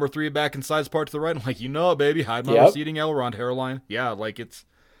 "Hey, number 3 back and sides part to the right." I'm like, "You know it, baby. Hide my receding aileron hairline." Yeah, like it's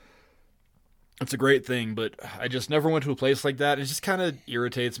a great thing, but I just never went to a place like that. It just kind of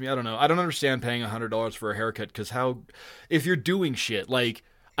irritates me. I don't know. I don't understand paying $100 for a haircut, because if you're doing shit, like,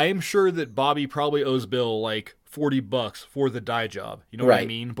 I am sure that Bobby probably owes Bill like $40 for the dye job. You know what I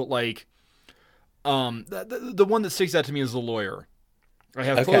mean? But like, the one that sticks out to me is the lawyer. I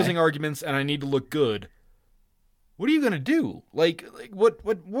have closing arguments and I need to look good. What are you gonna do? Like what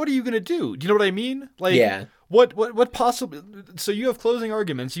are you gonna do? Do you know what I mean? Like, what possibly? So you have closing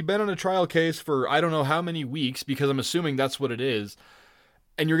arguments. You've been on a trial case for I don't know how many weeks, because I'm assuming that's what it is.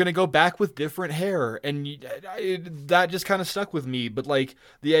 And you're going to go back with different hair. And that just kind of stuck with me. But like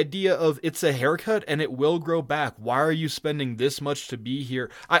the idea of it's a haircut and it will grow back. Why are you spending this much to be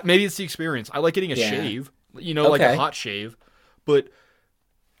here? Maybe it's the experience. I like getting a shave, you know, like a hot shave. But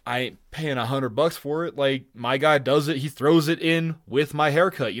I ain't paying $100 for it. Like, my guy does it. He throws it in with my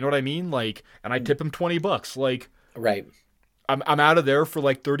haircut. You know what I mean? Like, and I tip him $20. Like, right. I'm out of there for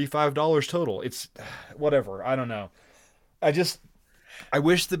like $35 total. It's whatever. I don't know. I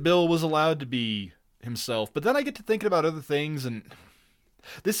wish that Bill was allowed to be himself, but then I get to thinking about other things, and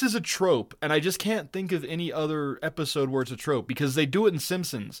this is a trope, and I just can't think of any other episode where it's a trope, because they do it in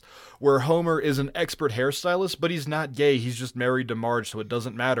Simpsons, where Homer is an expert hairstylist, but he's not gay, he's just married to Marge, so it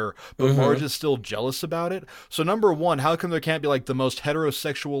doesn't matter, but Marge is still jealous about it. So number one, how come there can't be like the most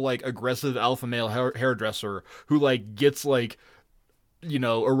heterosexual, like aggressive alpha male hairdresser who like gets like, you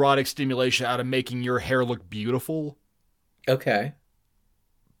know, erotic stimulation out of making your hair look beautiful? Okay.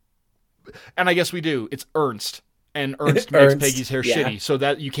 And I guess we do. It's Ernst. And Ernst makes Peggy's hair shitty, so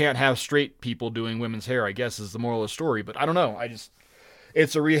that you can't have straight people doing women's hair, I guess, is the moral of the story. But I don't know.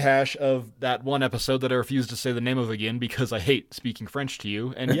 It's a rehash of that one episode that I refuse to say the name of again because I hate speaking French to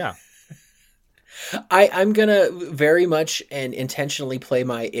you. And yeah. I'm going to very much and intentionally play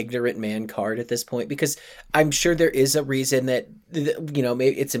my ignorant man card at this point, because I'm sure there is a reason that, you know,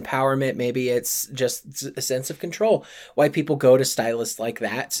 maybe it's empowerment, maybe it's just a sense of control, why people go to stylists like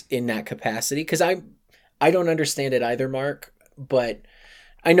that in that capacity. Because I don't understand it either, Mark, but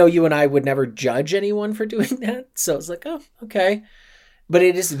I know you and I would never judge anyone for doing that. So it's like, oh, okay. But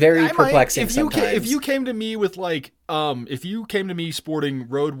it is very perplexing sometimes. If you came to me with like, if you came to me sporting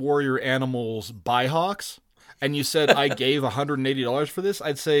Road Warrior Animals Byhawks, and you said I gave $180 for this,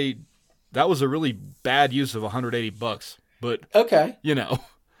 I'd say that was a really bad use of $180. But okay, you know,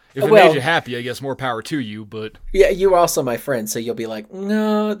 if it made you happy, I guess more power to you. But yeah, you were also my friend, so you'll be like,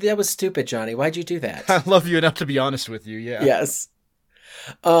 no, that was stupid, Johnny. Why'd you do that? I love you enough to be honest with you. Yeah. Yes.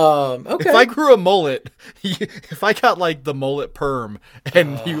 Okay. If I grew a mullet, if I got like the mullet perm,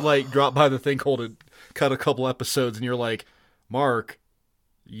 and you like drop by the thing called to cut a couple episodes, and you're like, Mark,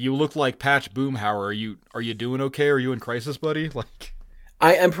 you look like Patch Boomhauer. Are you doing okay? Are you in crisis, buddy? Like,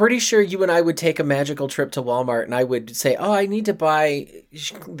 I'm pretty sure you and I would take a magical trip to Walmart, and I would say, oh, I need to buy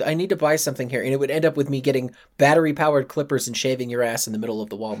something here. And it would end up with me getting battery powered clippers and shaving your ass in the middle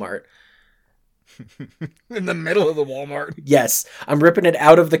of the Walmart. In the middle of the Walmart. Yes, I'm ripping it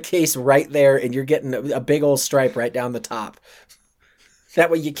out of the case right there, and you're getting a big old stripe right down the top.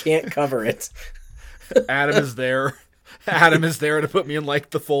 That way you can't cover it. Adam is there. Adam is there to put me in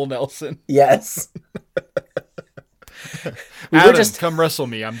like the full Nelson. Yes. Adam, come wrestle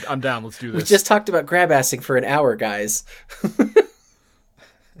me. I'm down. Let's do this. We just talked about grab-assing for an hour, guys.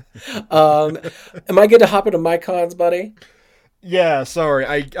 Am I good to hop into my cons, buddy? Yeah, sorry,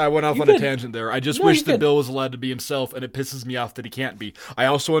 I went off You on a good? tangent there. I just No, wish you that good. Bill was allowed to be himself, and it pisses me off that he can't be. I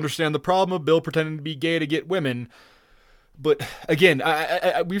also understand the problem of Bill pretending to be gay to get women, but again,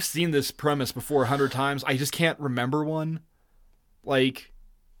 we've seen this premise before 100 times. I just can't remember one. Like,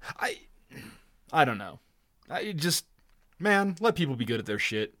 I I don't know. I just man, let people be good at their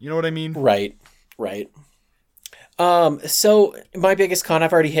shit. You know what I mean? Right, right. So my biggest con,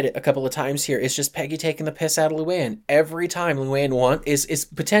 I've already hit it a couple of times here, is just Peggy taking the piss out of Luann. Every time Luann is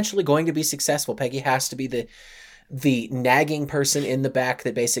potentially going to be successful, Peggy has to be the nagging person in the back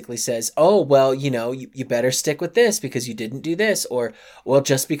that basically says, oh, well, you better stick with this because you didn't do this. Or, well,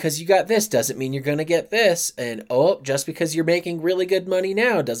 just because you got this doesn't mean you're going to get this. And, oh, just because you're making really good money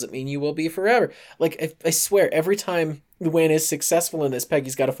now doesn't mean you will be forever. Like, I swear, every time Luann is successful in this,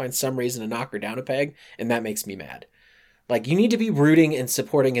 Peggy's got to find some reason to knock her down a peg. And that makes me mad. Like, you need to be rooting and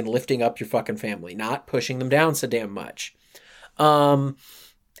supporting and lifting up your fucking family, not pushing them down so damn much. Um,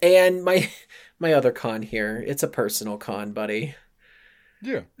 and my other con here, it's a personal con, buddy.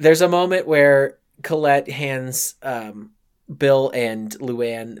 Yeah. There's a moment where Colette hands Bill and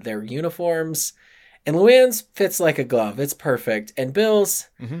Luann their uniforms, and Luann's fits like a glove. It's perfect. And Bill's,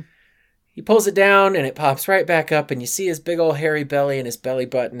 he pulls it down, and it pops right back up, and you see his big old hairy belly and his belly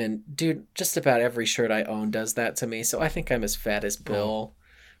button. And, dude, just about every shirt I own does that to me, so I think I'm as fat as Bill.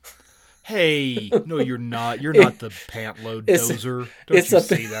 Hey, no, you're not. You're not the pant load dozer. Don't you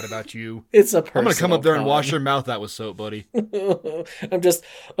say that about you. It's a personal I'm going to come up there and con. wash your mouth out with soap, buddy. I'm just,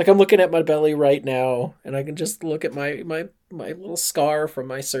 like, I'm looking at my belly right now, and I can just look at my little scar from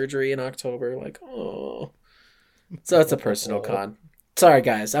my surgery in October, like, oh. So it's a personal con. Sorry,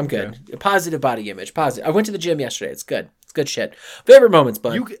 guys, I'm good. Yeah. Positive body image, positive. I went to the gym yesterday. It's good. It's good shit. Favorite moments,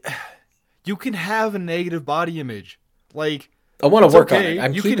 bud. You can have a negative body image. Like, I want to work on it.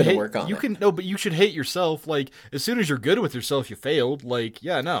 I'm keeping to work on it. No, but you should hate yourself. Like, as soon as you're good with yourself, you failed. Like,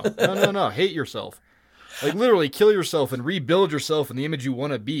 yeah, no. Hate yourself. Like, literally kill yourself and rebuild yourself in the image you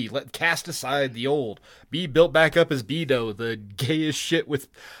want to be. Cast aside the old. Be built back up as Beto, the gayest shit with...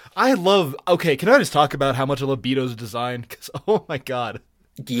 Okay, can I just talk about how much I love Beto's design? Because, oh my god.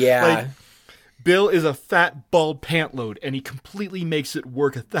 Yeah. Like, Bill is a fat, bald pant load, and he completely makes it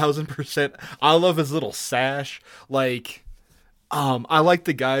work 1,000%. I love his little sash. Like... I like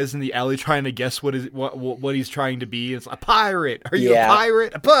the guys in the alley trying to guess what he's trying to be. It's a pirate. Are you a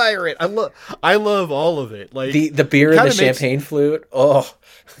pirate? A pirate. I love all of it. Like the beer and the champagne flute. Oh,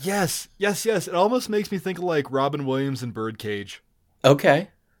 yes. It almost makes me think of like Robin Williams and Birdcage. Okay.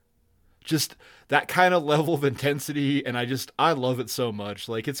 Just that kind of level of intensity, and I love it so much.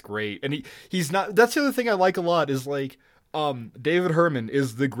 Like, it's great, and he's not. That's the other thing I like a lot is like. David Herman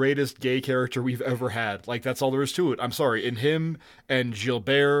is the greatest gay character we've ever had. Like, that's all there is to it. I'm sorry. In him and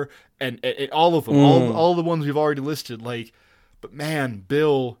Gilbert and all of them, all the ones we've already listed. Like, but man,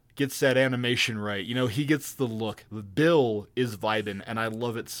 Bill gets that animation right. He gets the look. Bill is vibing, and I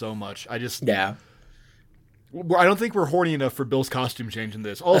love it so much. I don't think we're horny enough for Bill's costume change in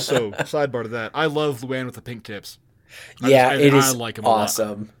this. Also, sidebar to that, I love Luann with the pink tips. It is like him awesome.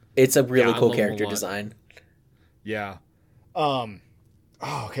 A lot. It's a really cool character design. Yeah.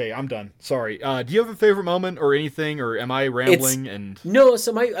 Okay, I'm done. Sorry. Do you have a favorite moment or anything, or am I rambling? No,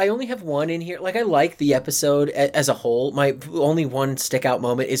 so I only have one in here. Like, I like the episode as a whole. My only one stick out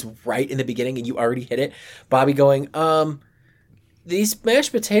moment is right in the beginning, and you already hit it. Bobby going, these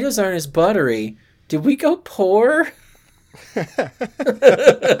mashed potatoes aren't as buttery. Did we go poor?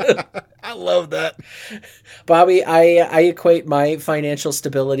 I love that. Bobby, I equate my financial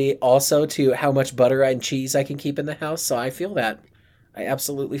stability also to how much butter and cheese I can keep in the house, so I feel that. I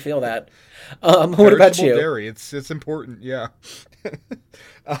absolutely feel that. What about you? Dairy, it's important, yeah.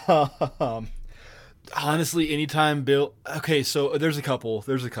 Honestly, anytime Bill... Okay, so there's a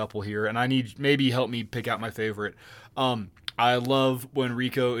couple here, and I need... Maybe help me pick out my favorite. I love when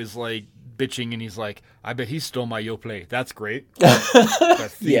Rico is like bitching and he's like, I bet he stole my Yoplait. That's great.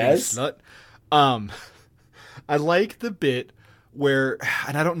 Yes. Slut. I like the bit where,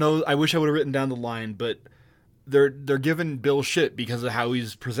 and I don't know, I wish I would have written down the line, but they're giving Bill shit because of how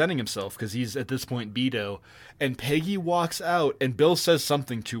he's presenting himself, because he's at this point Beto, and Peggy walks out and Bill says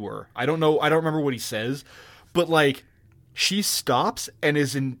something to her. I don't remember what he says, but like, she stops and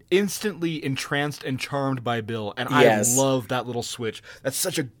is instantly entranced and charmed by Bill. And yes. I love that little switch. That's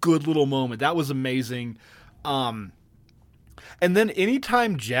such a good little moment. That was amazing. And then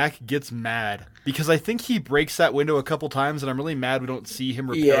anytime Jack gets mad, because I think he breaks that window a couple times, and I'm really mad we don't see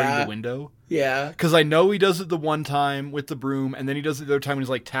him repairing the window. Yeah. Because I know he does it the one time with the broom, and then he does it the other time when he's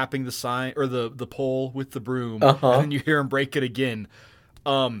like tapping the sign or the pole with the broom, and then you hear him break it again.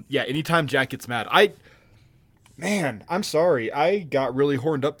 Anytime Jack gets mad, Man, I'm sorry. I got really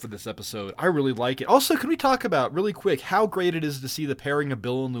horned up for this episode. I really like it. Also, can we talk about, really quick, how great it is to see the pairing of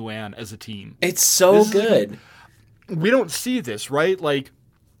Bill and Luann as a team? It's so good. We don't see this, right? Like,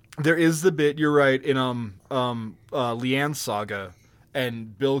 there is the bit, you're right, in Leanne's saga,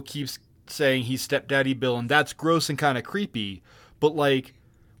 and Bill keeps saying he's stepdaddy Bill, and that's gross and kind of creepy, but, like,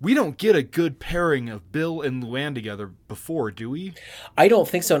 we don't get a good pairing of Bill and Luann together before, do we? I don't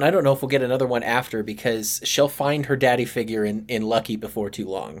think so, and I don't know if we'll get another one after, because she'll find her daddy figure in Lucky before too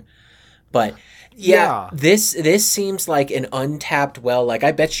long. But yeah. This seems like an untapped well. Like,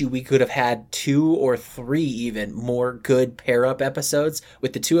 I bet you we could have had 2 or 3 even more good pair-up episodes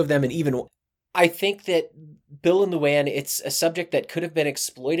with the two of them, and even... I think that Bill and Luann, it's a subject that could have been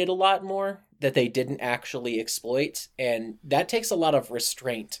exploited a lot more, that they didn't actually exploit, and that takes a lot of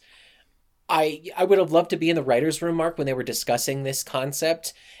restraint. I would have loved to be in the writer's room, Mark, when they were discussing this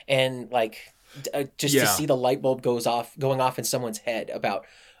concept, and like to see the light bulb going off in someone's head about,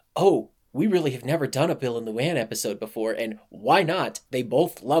 oh, we really have never done a Bill and Luann episode before, and why not? They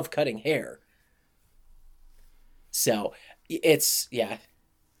both love cutting hair. So it's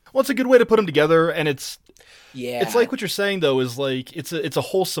Well, it's a good way to put them together, and it's like what you're saying though is like it's a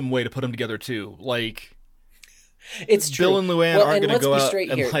wholesome way to put them together too. Like, it's true. Bill and Luann aren't going to go out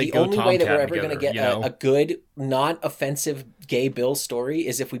and here. like the go only way that we're ever going to get a good, not offensive gay Bill story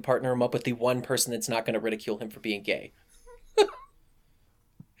is if we partner him up with the one person that's not going to ridicule him for being gay,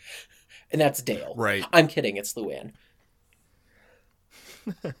 and that's Dale. Right? I'm kidding. It's Luann.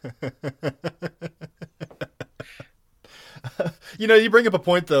 You bring up a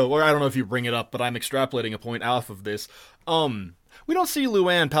point though, or I don't know if you bring it up, but I'm extrapolating a point off of this. We don't see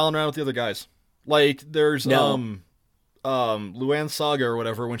Luann palling around with the other guys. Like, there's Luann's saga or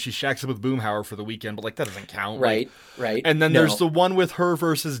whatever when she shacks up with Boomhauer for the weekend, but like that doesn't count. Right. And then there's the one with her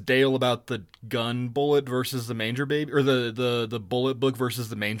versus Dale about the gun bullet versus the manger baby, or the bullet book versus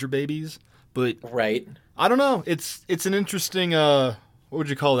the manger babies. But right, I don't know. It's an interesting what would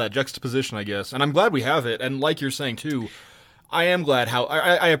you call that, juxtaposition, I guess. And I'm glad we have it. And like you're saying too, I am glad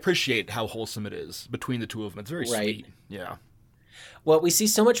I appreciate how wholesome it is between the two of them. It's very sweet. Yeah. Well, we see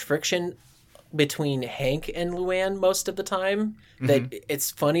so much friction between Hank and Luann most of the time that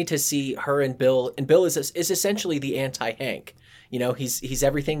it's funny to see her and Bill. And Bill is essentially the anti-Hank. He's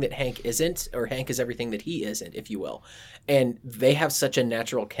everything that Hank isn't, or Hank is everything that he isn't, if you will. And they have such a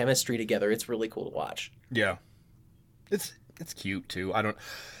natural chemistry together. It's really cool to watch. Yeah. It's cute too.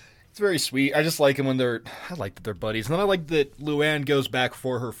 It's very sweet. I just like them when I like that they're buddies. And then I like that Luann goes back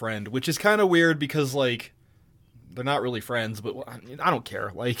for her friend, which is kind of weird because, like, they're not really friends, but I don't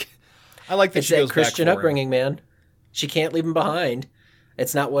care. Like, I like that she goes back for him. It's that Christian upbringing, man. She can't leave him behind.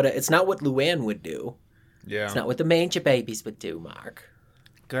 It's not what Luann would do. Yeah. It's not what the manger babies would do, Mark.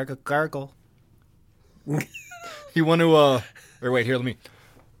 Gargle, gargle. You want to, or wait, here, do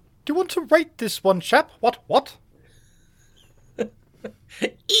you want to rate this one, chap? What?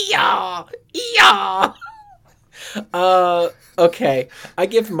 Yeah. Okay. I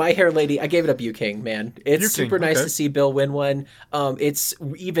gave it a Butte King, man. It's super nice to see Bill win one. It's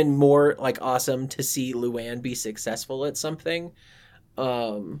even more like awesome to see Luann be successful at something.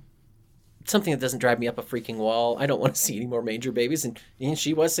 Something that doesn't drive me up a freaking wall. I don't want to see any more manger babies, and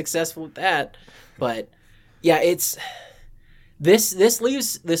she was successful with that. But yeah, it's this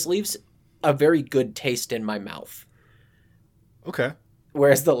leaves a very good taste in my mouth. Okay.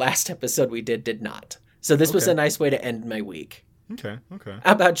 Whereas the last episode we did not. So this was a nice way to end my week. Okay.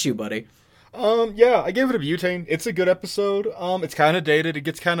 How about you, buddy? Yeah, I gave it a butane. It's a good episode. It's kind of dated. It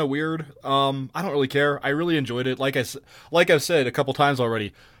gets kind of weird. I don't really care. I really enjoyed it. Like I've said a couple times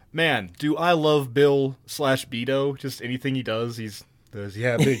already. Man, do I love Bill / Beto. Just anything he does. Does he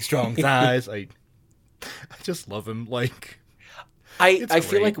have big, strong thighs? I just love him. Like, I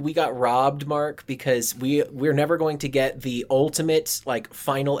feel like we got robbed, Mark, because we're never going to get the ultimate, like,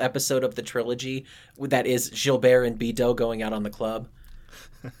 final episode of the trilogy that is Gilbert and Beto going out on the club.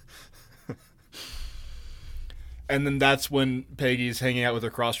 And then that's when Peggy's hanging out with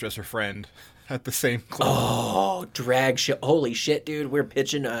her crossdresser friend at the same club. Oh, drag shit. Holy shit, dude. We're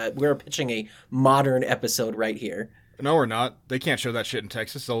pitching a modern episode right here. No, we're not. They can't show that shit in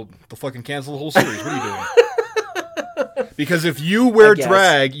Texas. They'll fucking cancel the whole series. What are you doing? Because if you wear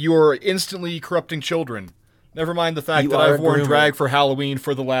drag, you're instantly corrupting children. Never mind the fact that I've worn drag for Halloween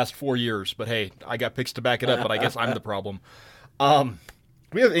for the last 4 years. But hey, I got pics to back it up, but I guess I'm the problem. Do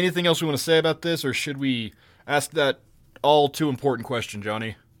we have anything else we want to say about this, or should we ask that all too important question,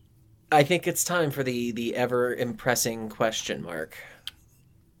 Johnny? I think it's time for the ever-impressing question, Mark.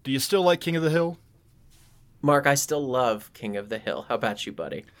 Do you still like King of the Hill? Mark, I still love King of the Hill. How about you,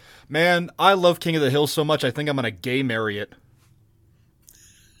 buddy? Man, I love King of the Hill so much I think I'm gonna gay marry it.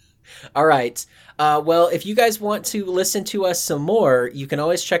 All right. Well, if you guys want to listen to us some more, you can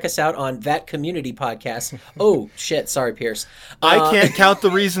always check us out on That Community Podcast. Oh, shit. Sorry, Pierce. I can't count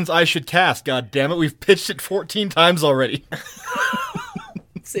the reasons I should cast. God damn it. We've pitched it 14 times already.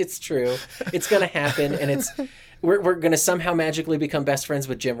 It's true. It's going to happen, and we're going to somehow magically become best friends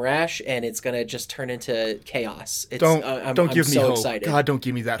with Jim Rash, and it's going to just turn into chaos. Don't give me hope. Excited. God, don't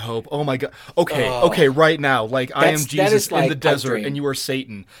give me that hope. Oh my God. Okay, right now. Like, I am Jesus in the desert, and you are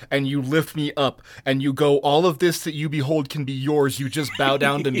Satan, and you lift me up, and you go, all of this that you behold can be yours. You just bow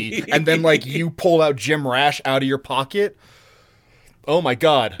down to me. And then, like, you pull out Jim Rash out of your pocket. Oh my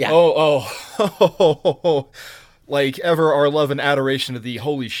God. Yeah. Oh. Like, ever our love and adoration of thee.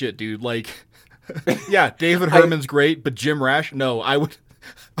 Holy shit, dude. Like... Yeah, David Herman's great, but Jim Rash, no. I would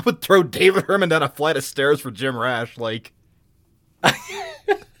throw David Herman down a flight of stairs for Jim Rash. Like,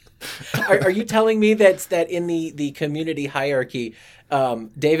 are you telling me that in the community hierarchy,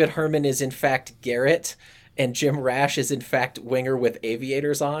 David Herman is in fact Garrett, and Jim Rash is in fact Winger with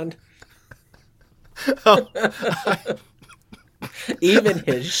aviators on? Even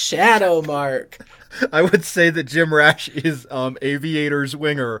his shadow, Mark. I would say that Jim Rash is aviators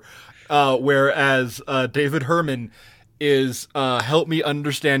Winger. Whereas David Herman is Help Me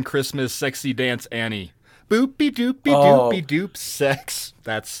Understand Christmas, Sexy Dance Annie. Boopy doopy doopy doop sex.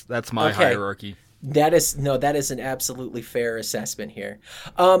 That's my hierarchy. That is an absolutely fair assessment here.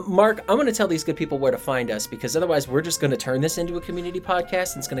 Mark, I'm going to tell these good people where to find us, because otherwise we're just going to turn this into a community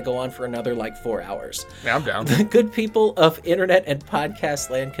podcast and it's going to go on for another 4 hours. Yeah, I'm down. The good people of internet and podcast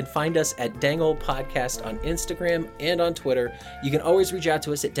land can find us at Dang Old Podcast on Instagram and on Twitter. You can always reach out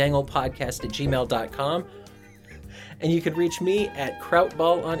to us at dangoldpodcast@gmail.com. And you can reach me at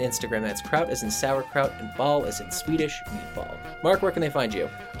Krautball on Instagram. That's Kraut as in sauerkraut and ball as in Swedish meatball. Mark, where can they find you?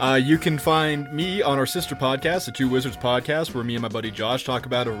 You can find me on our sister podcast, the Two Wizards Podcast, where me and my buddy Josh talk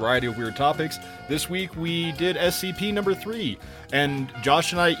about a variety of weird topics. This week we did SCP number 3, and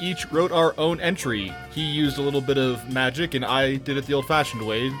Josh and I each wrote our own entry. He used a little bit of magic, and I did it the old-fashioned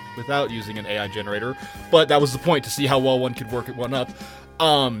way without using an AI generator. But that was the point, to see how well one could work it one up.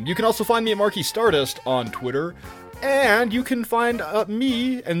 You can also find me at Marky Stardust on Twitter. And you can find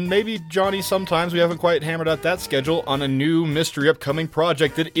me, and maybe Johnny sometimes, we haven't quite hammered out that schedule, on a new mystery upcoming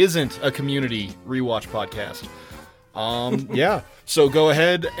project that isn't a community rewatch podcast. Yeah. So go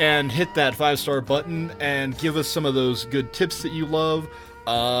ahead and hit that 5-star button and give us some of those good tips that you love.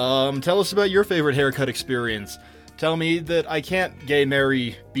 Tell us about your favorite haircut experience. Tell me that I can't gay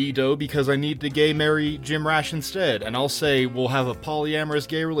marry B-Do because I need to gay marry Jim Rash instead. And I'll say we'll have a polyamorous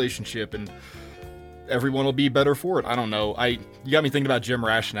gay relationship, and everyone will be better for it. I don't know. You got me thinking about Jim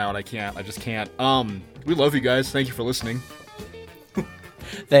Rash now, and I just can't. We love you guys. Thank you for listening.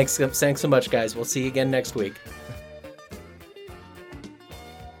 Thanks so much, guys. We'll see you again next week.